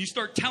 And you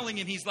start telling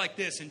him he's like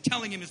this and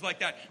telling him he's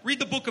like that. Read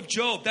the book of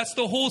Job. That's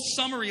the whole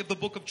summary of the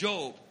book of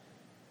Job.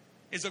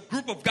 Is a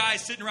group of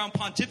guys sitting around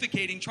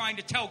pontificating, trying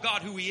to tell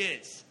God who he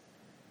is.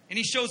 And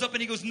he shows up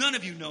and he goes, none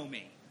of you know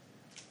me.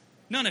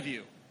 None of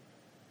you.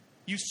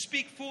 You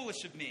speak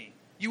foolish of me.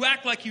 You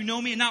act like you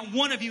know me, and not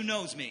one of you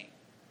knows me.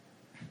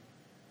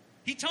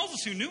 He tells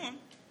us who knew him.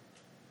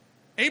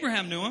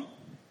 Abraham knew him.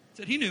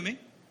 Said he knew me.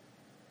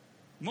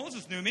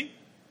 Moses knew me.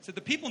 Said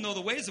the people know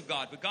the ways of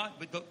God,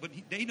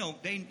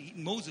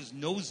 Moses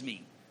knows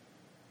me.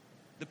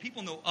 The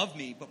people know of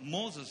me, but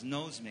Moses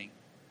knows me.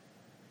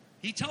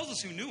 He tells us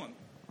who knew him.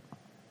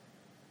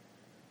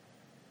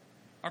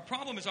 Our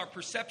problem is our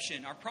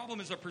perception. Our problem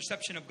is our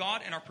perception of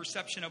God and our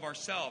perception of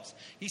ourselves.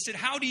 He said,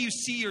 how do you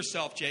see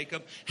yourself,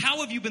 Jacob? How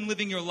have you been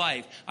living your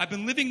life? I've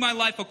been living my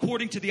life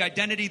according to the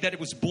identity that it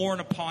was born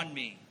upon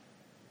me.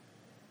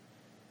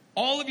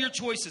 All of your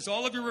choices,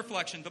 all of your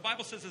reflections, the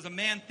Bible says as a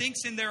man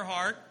thinks in their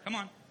heart, come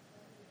on,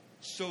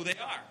 so they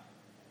are.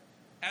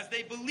 As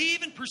they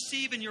believe and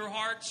perceive in your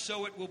heart,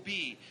 so it will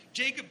be.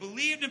 Jacob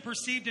believed and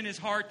perceived in his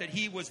heart that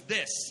he was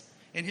this,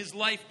 and his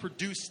life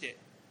produced it.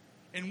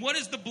 And what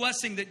is the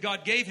blessing that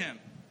God gave him?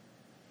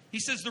 He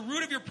says, the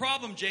root of your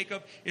problem,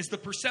 Jacob, is the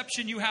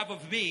perception you have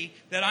of me,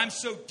 that I'm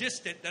so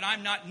distant, that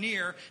I'm not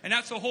near. And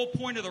that's the whole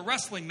point of the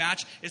wrestling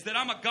match, is that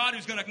I'm a God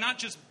who's going to not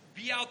just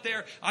be out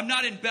there. I'm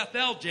not in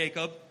Bethel,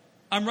 Jacob.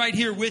 I'm right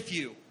here with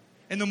you.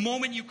 And the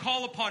moment you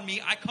call upon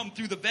me, I come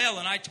through the veil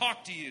and I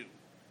talk to you.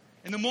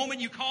 And the moment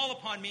you call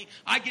upon me,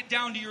 I get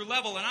down to your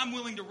level and I'm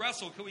willing to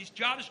wrestle. Because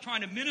God is trying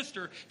to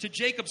minister to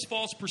Jacob's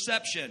false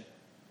perception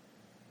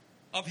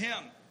of him.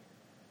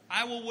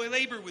 I will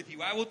labor with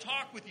you. I will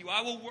talk with you.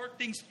 I will work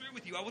things through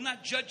with you. I will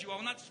not judge you. I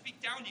will not speak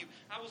down to you.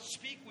 I will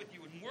speak with you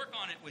and work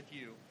on it with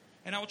you.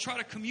 And I will try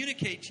to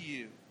communicate to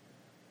you.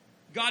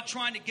 God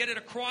trying to get it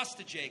across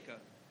to Jacob.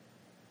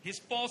 His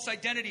false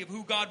identity of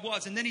who God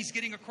was. And then he's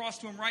getting across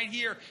to him right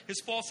here his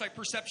false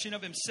perception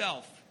of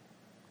himself.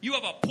 You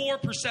have a poor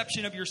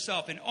perception of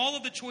yourself. And all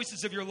of the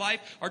choices of your life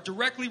are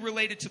directly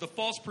related to the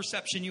false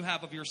perception you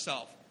have of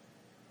yourself.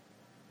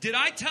 Did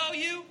I tell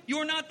you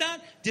you're not that?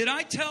 Did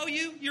I tell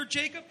you you're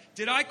Jacob?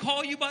 Did I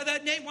call you by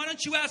that name? Why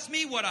don't you ask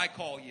me what I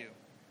call you?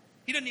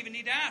 He doesn't even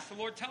need to ask. The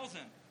Lord tells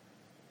him.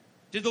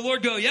 Did the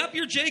Lord go, yep,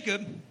 you're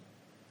Jacob.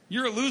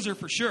 You're a loser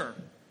for sure.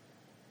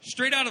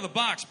 Straight out of the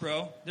box,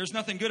 bro. There's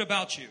nothing good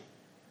about you.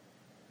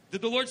 Did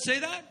the Lord say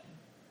that?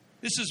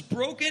 This is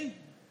broken,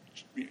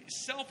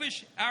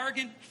 selfish,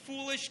 arrogant,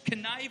 foolish,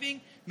 conniving,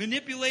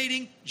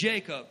 manipulating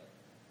Jacob,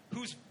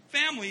 whose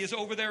family is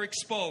over there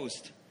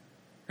exposed.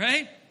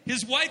 Right?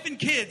 His wife and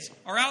kids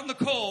are out in the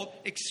cold,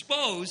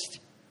 exposed,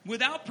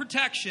 without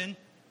protection,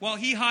 while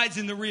he hides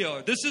in the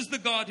Rio. This is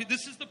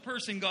the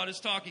person God is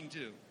talking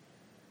to.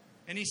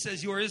 And he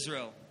says, you are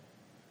Israel.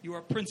 You are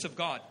a prince of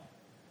God.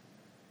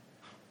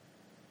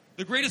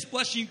 The greatest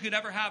blessing you could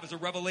ever have is a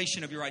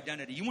revelation of your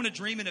identity. You want to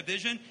dream in a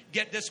vision?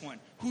 Get this one.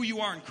 Who you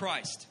are in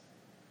Christ.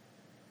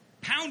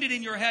 Pound it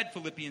in your head,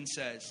 Philippians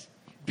says.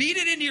 Beat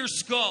it into your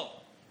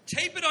skull.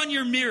 Tape it on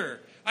your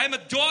mirror. I am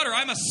a daughter.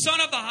 I'm a son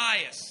of the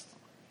highest.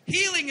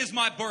 Healing is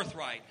my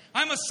birthright.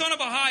 I'm a son of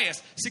the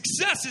highest.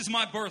 Success is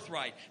my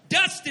birthright.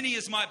 Destiny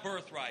is my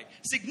birthright.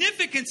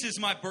 Significance is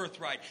my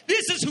birthright.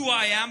 This is who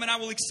I am, and I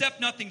will accept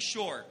nothing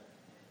short.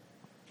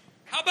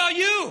 How about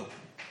you?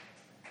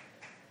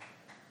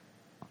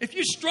 If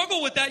you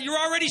struggle with that, you're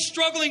already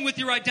struggling with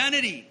your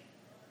identity.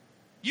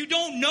 You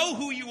don't know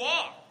who you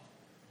are.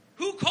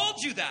 Who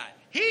called you that?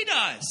 He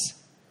does.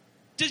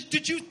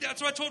 Did you?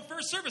 That's what I told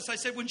first service. I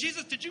said,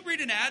 did you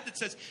read an ad that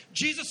says,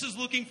 Jesus is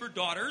looking for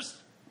daughters?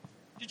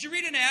 Did you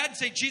read an ad and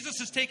say, Jesus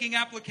is taking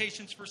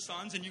applications for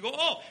sons? And you go,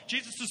 oh,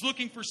 Jesus is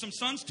looking for some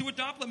sons to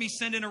adopt? Let me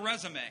send in a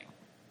resume.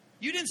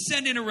 You didn't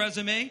send in a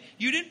resume.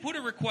 You didn't put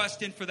a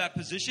request in for that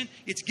position.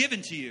 It's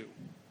given to you.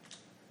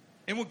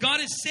 And what God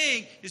is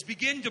saying is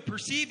begin to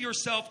perceive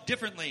yourself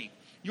differently.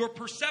 Your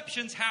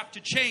perceptions have to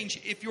change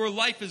if your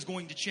life is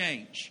going to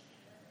change.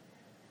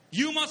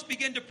 You must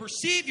begin to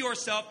perceive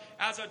yourself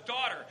as a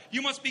daughter.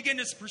 You must begin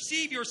to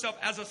perceive yourself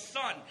as a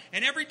son.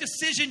 And every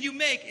decision you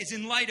make is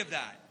in light of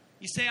that.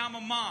 You say, I'm a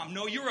mom.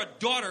 No, you're a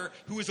daughter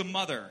who is a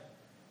mother.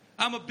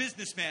 I'm a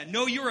businessman.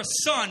 No, you're a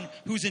son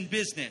who's in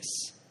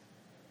business.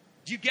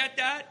 Do you get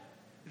that?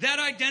 That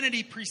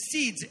identity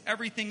precedes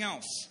everything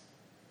else.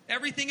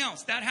 Everything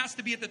else. That has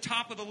to be at the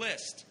top of the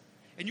list.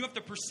 And you have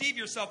to perceive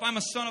yourself, I'm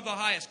a son of the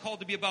highest,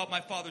 called to be about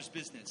my Father's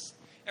business.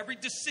 Every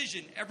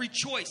decision, every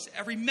choice,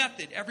 every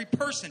method, every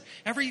person,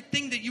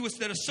 everything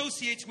that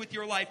associates with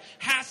your life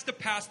has to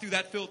pass through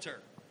that filter.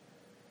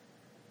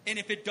 And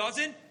if it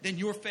doesn't, then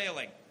you're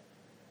failing.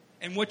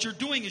 And what you're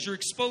doing is you're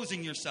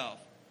exposing yourself.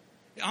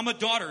 I'm a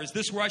daughter. Is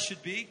this where I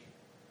should be?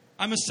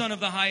 I'm a son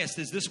of the highest.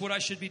 Is this what I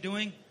should be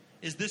doing?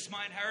 Is this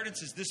my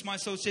inheritance? Is this my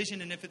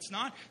association? And if it's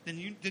not,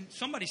 then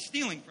somebody's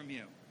stealing from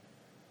you.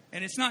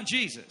 And it's not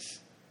Jesus.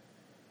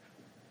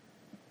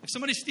 If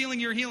somebody's stealing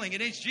your healing,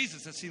 it ain't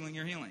Jesus that's stealing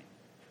your healing.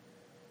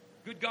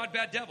 Good God,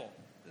 bad devil.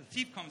 The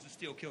thief comes to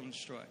steal, kill, and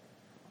destroy.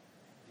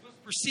 You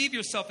must perceive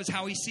yourself as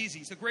how he sees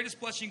you. The greatest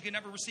blessing you can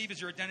ever receive is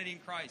your identity in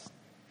Christ.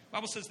 The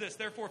Bible says this,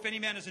 therefore, if any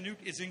man is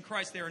in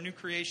Christ, they are a new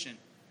creation.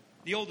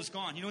 The old is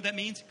gone. You know what that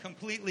means?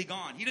 Completely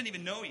gone. He doesn't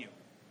even know you.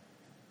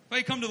 If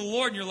you come to the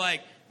Lord and you're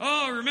like,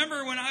 oh,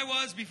 remember when I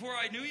was before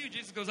I knew you?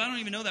 Jesus goes, I don't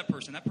even know that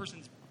person. That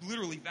person's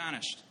literally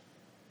vanished.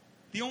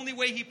 The only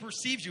way he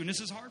perceives you, and this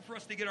is hard for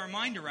us to get our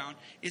mind around,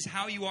 is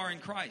how you are in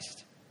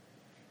Christ.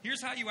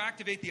 Here's how you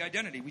activate the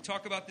identity. We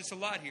talk about this a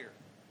lot here.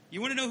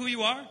 You want to know who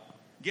you are?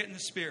 Get in the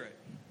Spirit.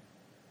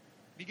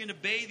 Begin to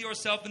bathe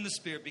yourself in the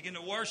Spirit. Begin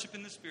to worship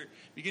in the Spirit.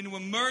 Begin to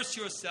immerse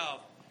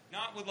yourself.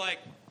 Not with like,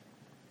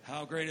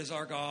 how great is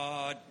our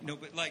God? No,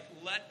 but like,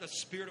 let the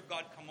Spirit of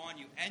God come on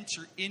you.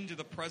 Enter into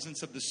the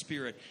presence of the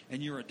Spirit,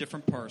 and you're a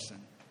different person.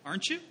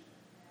 Aren't you?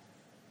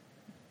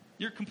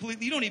 You're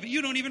completely,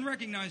 you don't even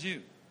recognize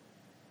you.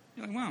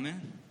 You're like, wow,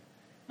 man,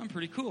 I'm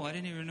pretty cool. I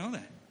didn't even know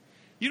that.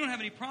 You don't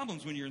have any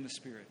problems when you're in the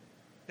Spirit.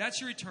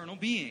 That's your eternal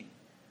being.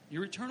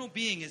 Your eternal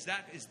being is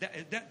that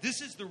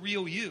this is the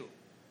real you.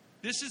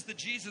 This is the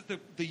Jesus,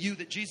 the you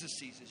that Jesus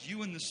sees, is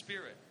you in the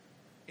Spirit.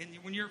 And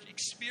when you're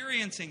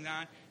experiencing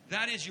that,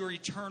 that is your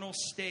eternal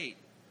state.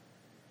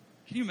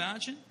 Can you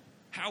imagine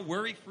how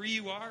worry-free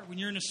you are when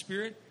you're in the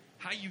Spirit?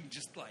 How you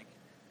just like,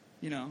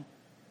 you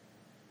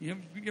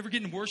ever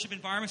get in worship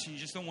environments and you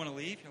just don't want to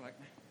leave? You're like,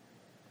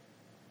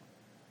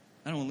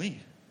 I don't want to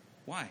leave.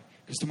 Why?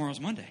 Because tomorrow's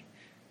Monday.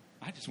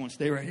 I just want to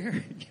stay right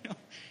here.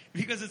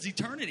 Because it's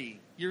eternity.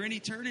 You're in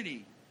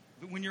eternity.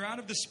 But when you're out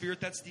of the Spirit,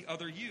 that's the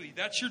other you.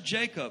 That's your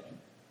Jacob,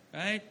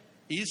 right?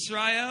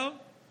 Israel,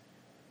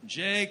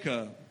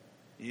 Jacob.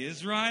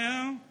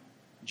 Israel,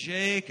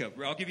 Jacob.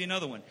 I'll give you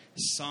another one.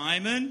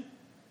 Simon,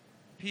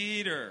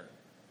 Peter.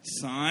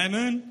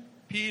 Simon,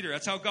 Peter.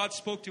 That's how God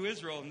spoke to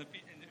Israel in the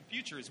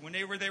future. Is when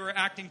they were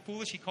acting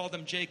foolish, he called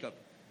them Jacob,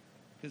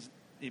 because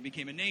they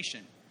became a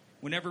nation.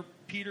 Whenever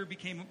Peter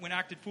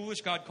acted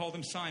foolish, God called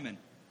him Simon.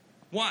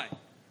 Why?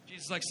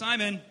 Jesus is like,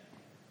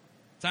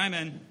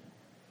 Simon,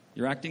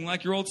 you're acting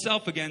like your old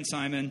self again,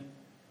 Simon.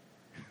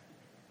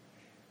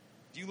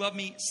 Do you love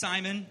me,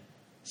 Simon,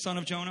 son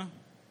of Jonah?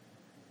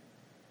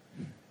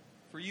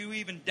 For you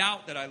even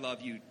doubt that I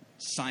love you,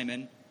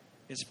 Simon,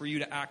 is for you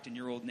to act in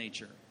your old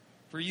nature.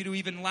 For you to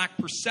even lack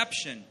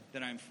perception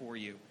that I'm for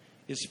you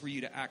is for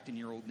you to act in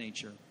your old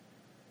nature.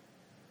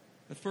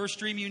 The first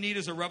dream you need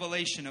is a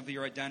revelation of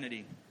your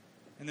identity.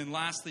 And then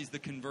lastly is the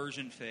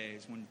conversion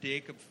phase, when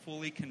Jacob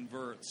fully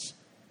converts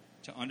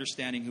to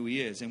understanding who he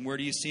is. And where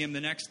do you see him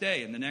the next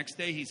day? And the next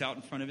day he's out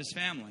in front of his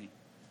family.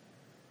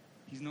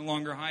 He's no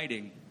longer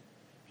hiding.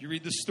 If you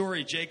read the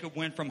story, Jacob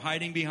went from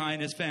hiding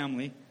behind his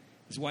family,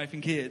 his wife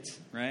and kids,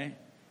 right?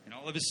 And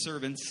all of his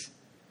servants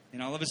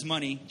and all of his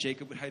money.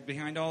 Jacob would hide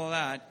behind all of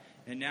that.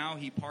 And now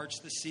he parts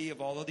the sea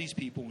of all of these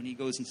people when he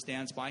goes and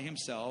stands by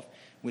himself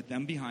with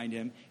them behind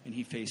him, and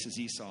he faces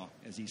Esau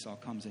as Esau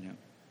comes at him.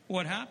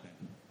 What happened?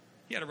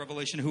 He had a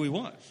revelation of who he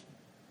was.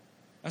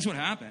 That's what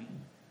happened.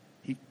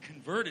 He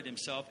converted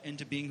himself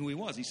into being who he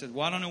was. He said,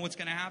 well, I don't know what's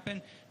going to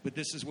happen, but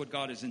this is what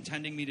God is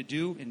intending me to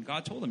do. And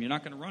God told him, you're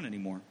not going to run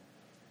anymore.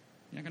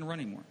 You're not going to run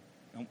anymore.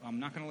 I'm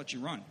not going to let you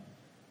run.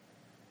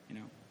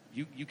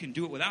 You can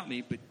do it without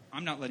me, but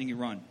I'm not letting you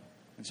run.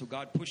 And so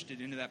God pushed it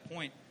into that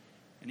point,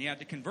 and he had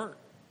to convert.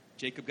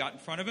 Jacob got in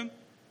front of him.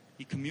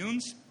 He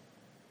communes.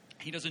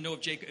 He doesn't know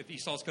if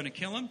Esau's going to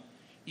kill him.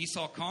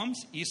 Esau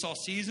comes. Esau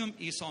sees him.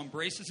 Esau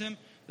embraces him.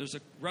 There's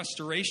a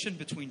restoration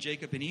between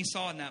Jacob and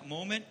Esau in that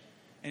moment.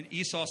 And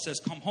Esau says,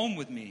 come home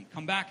with me.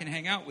 Come back and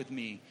hang out with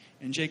me.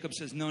 And Jacob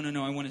says, no,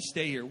 I want to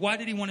stay here. Why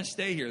did he want to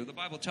stay here? The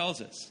Bible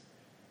tells us.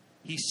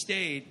 He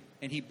stayed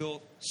and he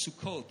built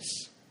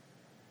Sukkoths.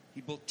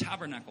 He built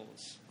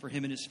tabernacles for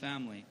him and his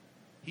family.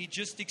 He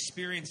just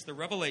experienced the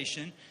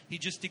revelation. He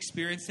just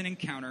experienced an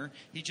encounter.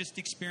 He just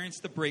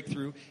experienced the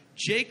breakthrough.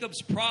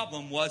 Jacob's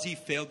problem was he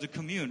failed to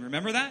commune.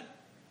 Remember that?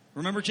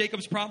 Remember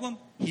Jacob's problem?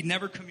 He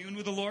never communed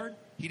with the Lord.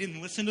 He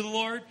didn't listen to the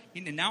Lord.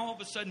 And now all of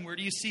a sudden, where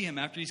do you see him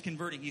after he's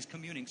converting? He's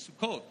communing.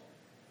 Sukkot.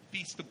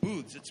 Feast of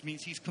booths. It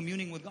means he's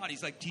communing with God.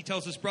 He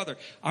tells his brother,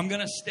 I'm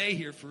going to stay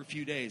here for a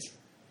few days.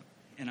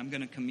 And I'm going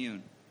to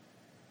commune.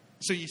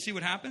 So you see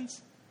what happens?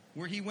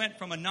 Where he went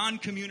from a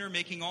non-communer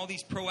making all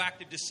these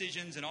proactive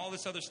decisions and all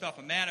this other stuff,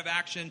 a man of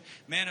action,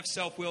 man of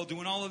self-will,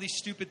 doing all of these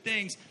stupid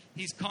things,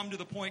 he's come to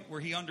the point where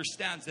he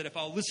understands that if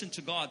I'll listen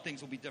to God,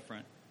 things will be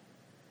different.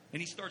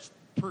 And he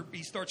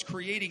starts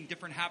creating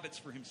different habits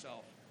for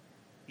himself.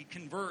 He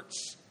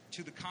converts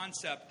to the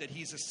concept that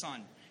he's a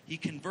son. He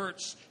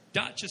converts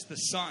not just the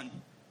son,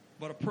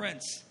 but a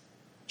prince.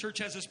 Church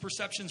has this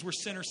perceptions we're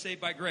sinners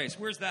saved by grace.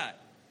 Where's that?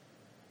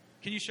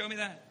 Can you show me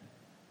that?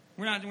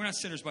 We're not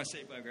sinners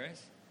saved by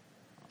grace.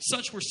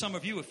 Such were some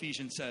of you,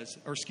 Corinthians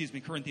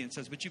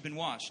says, but you've been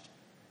washed.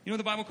 You know what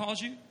the Bible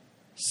calls you?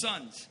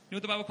 Sons. You know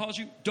what the Bible calls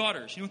you?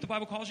 Daughters. You know what the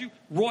Bible calls you?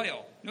 Royal. You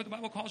know what the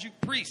Bible calls you?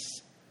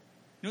 Priests.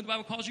 You know what the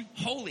Bible calls you?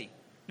 Holy. You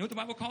know what the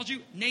Bible calls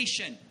you?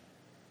 Nation.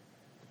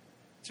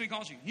 That's what he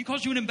calls you. He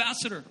calls you an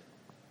ambassador.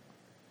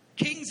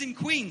 Kings and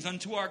queens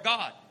unto our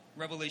God,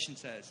 Revelation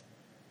says.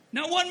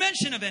 Not one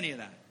mention of any of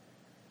that.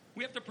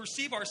 We have to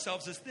perceive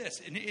ourselves as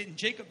this. And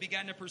Jacob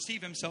began to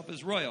perceive himself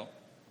as royal.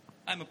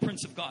 I'm a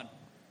prince of God.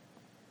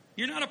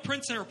 You're not a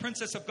prince or a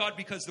princess of God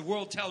because the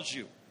world tells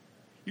you.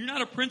 You're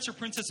not a prince or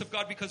princess of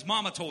God because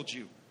mama told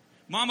you.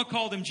 Mama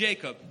called him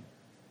Jacob.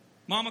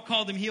 Mama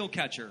called him heel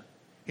catcher.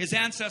 His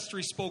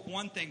ancestry spoke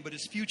one thing, but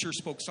his future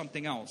spoke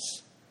something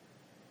else.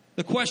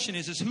 The question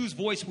is whose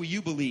voice will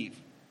you believe?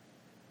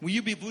 Will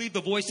you believe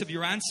the voice of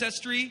your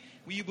ancestry?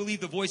 Will you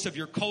believe the voice of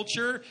your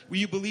culture? Will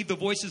you believe the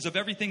voices of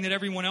everything that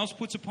everyone else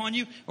puts upon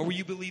you? Or will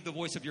you believe the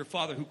voice of your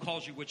Father who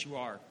calls you what you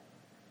are?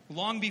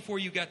 Long before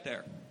you get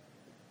there.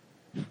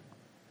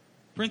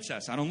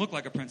 Princess, I don't look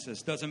like a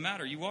princess. Doesn't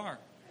matter, you are.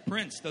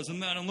 Prince, I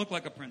don't look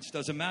like a prince.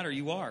 Doesn't matter,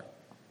 you are.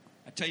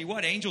 I tell you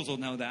what, angels will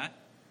know that.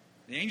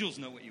 The angels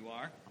know what you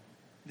are.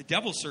 The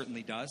devil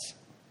certainly does.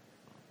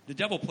 The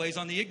devil plays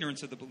on the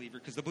ignorance of the believer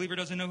because the believer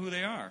doesn't know who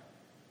they are.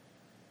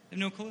 They have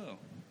no clue.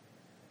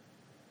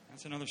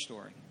 That's another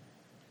story.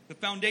 The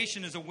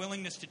foundation is a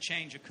willingness to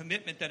change, a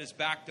commitment that is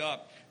backed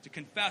up, to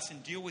confess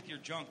and deal with your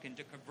junk and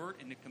to convert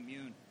and to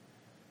commune.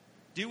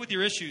 Deal with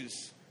your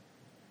issues.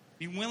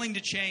 Be willing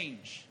to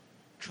change.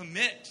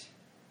 commit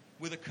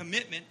with a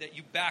commitment that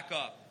you back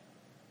up,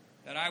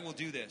 that I will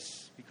do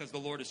this because the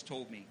Lord has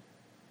told me.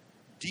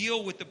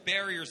 Deal with the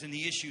barriers and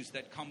the issues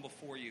that come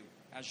before you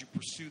as you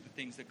pursue the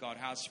things that God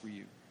has for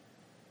you.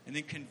 And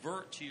then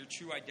convert to your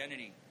true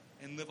identity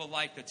and live a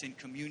life that's in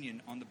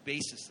communion on the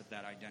basis of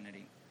that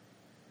identity.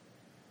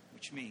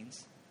 Which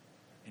means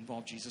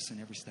involve Jesus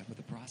in every step of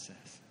the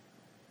process.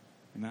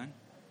 Amen?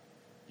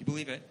 You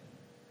believe it?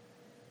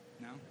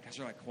 No? You guys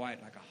are like quiet,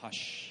 like a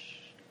hush.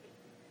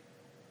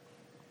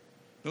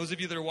 Those of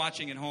you that are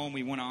watching at home,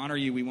 we want to honor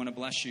you. We want to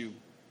bless you.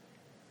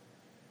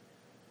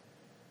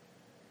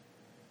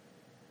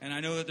 And I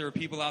know that there are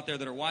people out there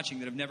that are watching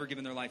that have never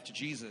given their life to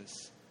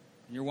Jesus.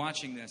 And you're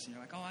watching this and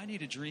you're like, oh, I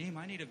need a dream.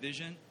 I need a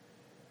vision.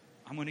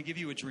 I'm going to give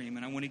you a dream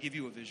and I want to give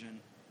you a vision.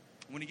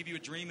 I want to give you a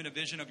dream and a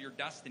vision of your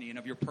destiny and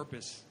of your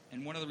purpose.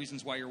 And one of the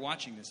reasons why you're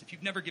watching this, if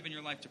you've never given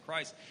your life to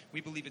Christ,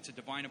 we believe it's a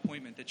divine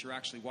appointment that you're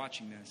actually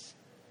watching this.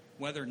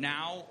 Whether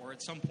now or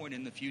at some point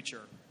in the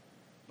future,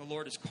 the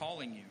Lord is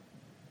calling you.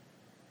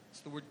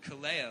 It's the word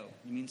kaleo.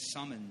 It means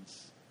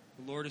summons.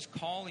 The Lord is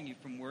calling you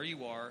from where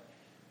you are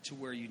to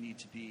where you need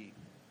to be.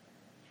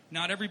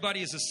 Not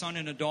everybody is a son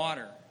and a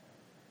daughter.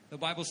 The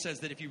Bible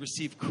says that if you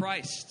receive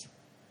Christ,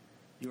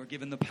 you are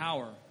given the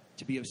power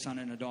to be a son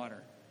and a daughter.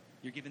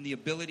 You're given the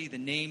ability, the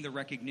name, the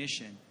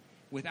recognition.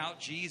 Without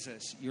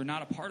Jesus, you're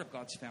not a part of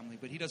God's family,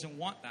 but he doesn't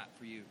want that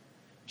for you.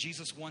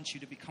 Jesus wants you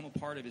to become a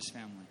part of his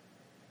family.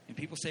 And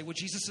people say, well,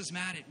 Jesus is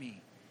mad at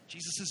me.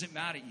 Jesus isn't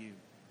mad at you.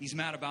 He's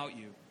mad about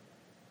you.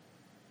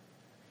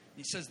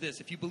 He says this,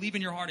 if you believe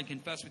in your heart and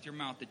confess with your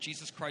mouth that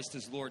Jesus Christ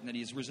is Lord and that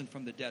he is risen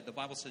from the dead, the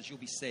Bible says you'll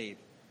be saved.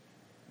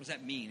 What does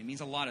that mean? It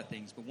means a lot of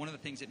things, but one of the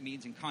things it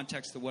means in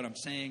context of what I'm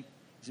saying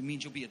is it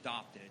means you'll be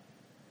adopted.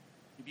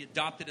 You'll be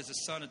adopted as a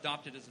son,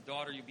 adopted as a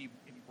daughter. You'll be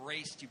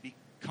embraced. You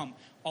become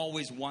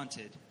always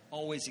wanted,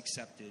 always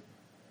accepted.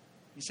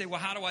 You say, well,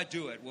 how do I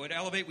do it? Well, at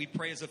Elevate, we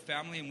pray as a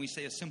family and we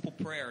say a simple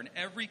prayer. And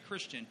every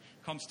Christian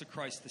comes to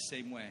Christ the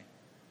same way.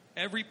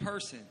 Every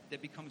person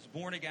that becomes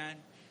born again,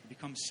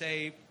 becomes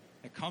saved,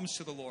 that comes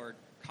to the Lord,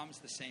 comes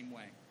the same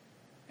way.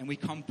 And we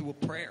come through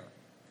a prayer,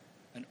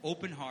 an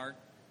open heart,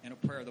 and a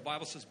prayer. The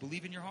Bible says,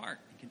 believe in your heart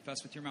and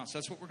confess with your mouth. So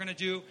that's what we're going to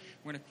do.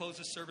 We're going to close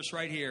this service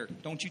right here.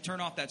 Don't you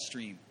turn off that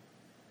stream.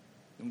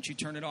 Don't you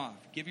turn it off.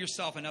 Give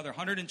yourself another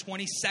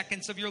 120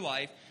 seconds of your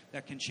life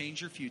that can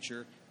change your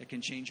future, that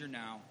can change your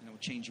now, and that will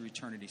change your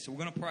eternity. So we're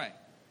going to pray.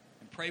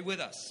 And pray with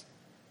us.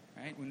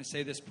 All right? We're going to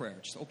say this prayer.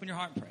 Just open your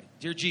heart and pray.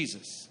 Dear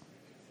Jesus,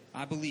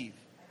 I believe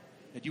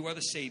that you are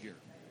the Savior.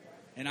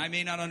 And I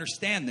may not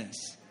understand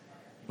this,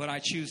 but I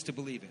choose to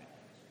believe it.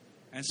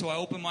 And so I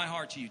open my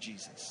heart to you,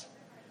 Jesus.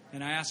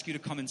 And I ask you to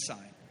come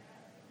inside.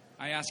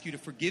 I ask you to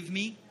forgive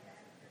me.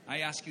 I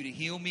ask you to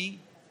heal me.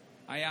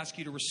 I ask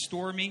you to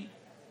restore me.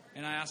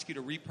 And I ask you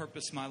to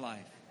repurpose my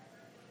life.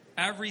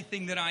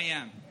 Everything that I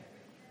am,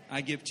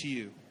 I give to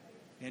you.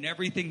 And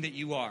everything that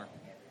you are,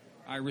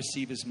 I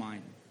receive as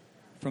mine.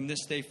 From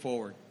this day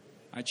forward,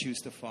 I choose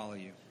to follow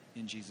you.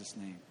 In Jesus'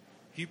 name.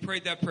 If you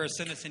prayed that prayer,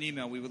 send us an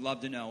email. We would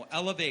love to know.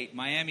 Elevate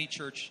Miami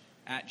Church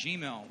at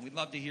Gmail. We'd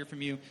love to hear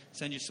from you.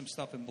 Send you some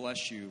stuff and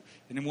bless you.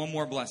 And then one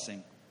more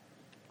blessing.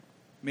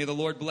 May the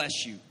Lord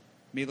bless you.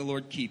 May the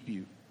Lord keep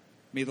you.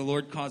 May the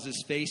Lord cause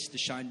his face to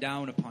shine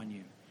down upon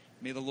you.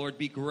 May the Lord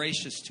be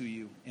gracious to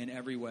you in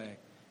every way.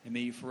 And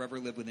may you forever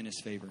live within his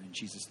favor. In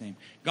Jesus' name.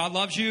 God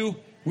loves you.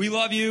 We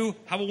love you.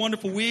 Have a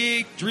wonderful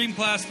week. Dream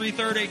Class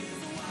 3:30.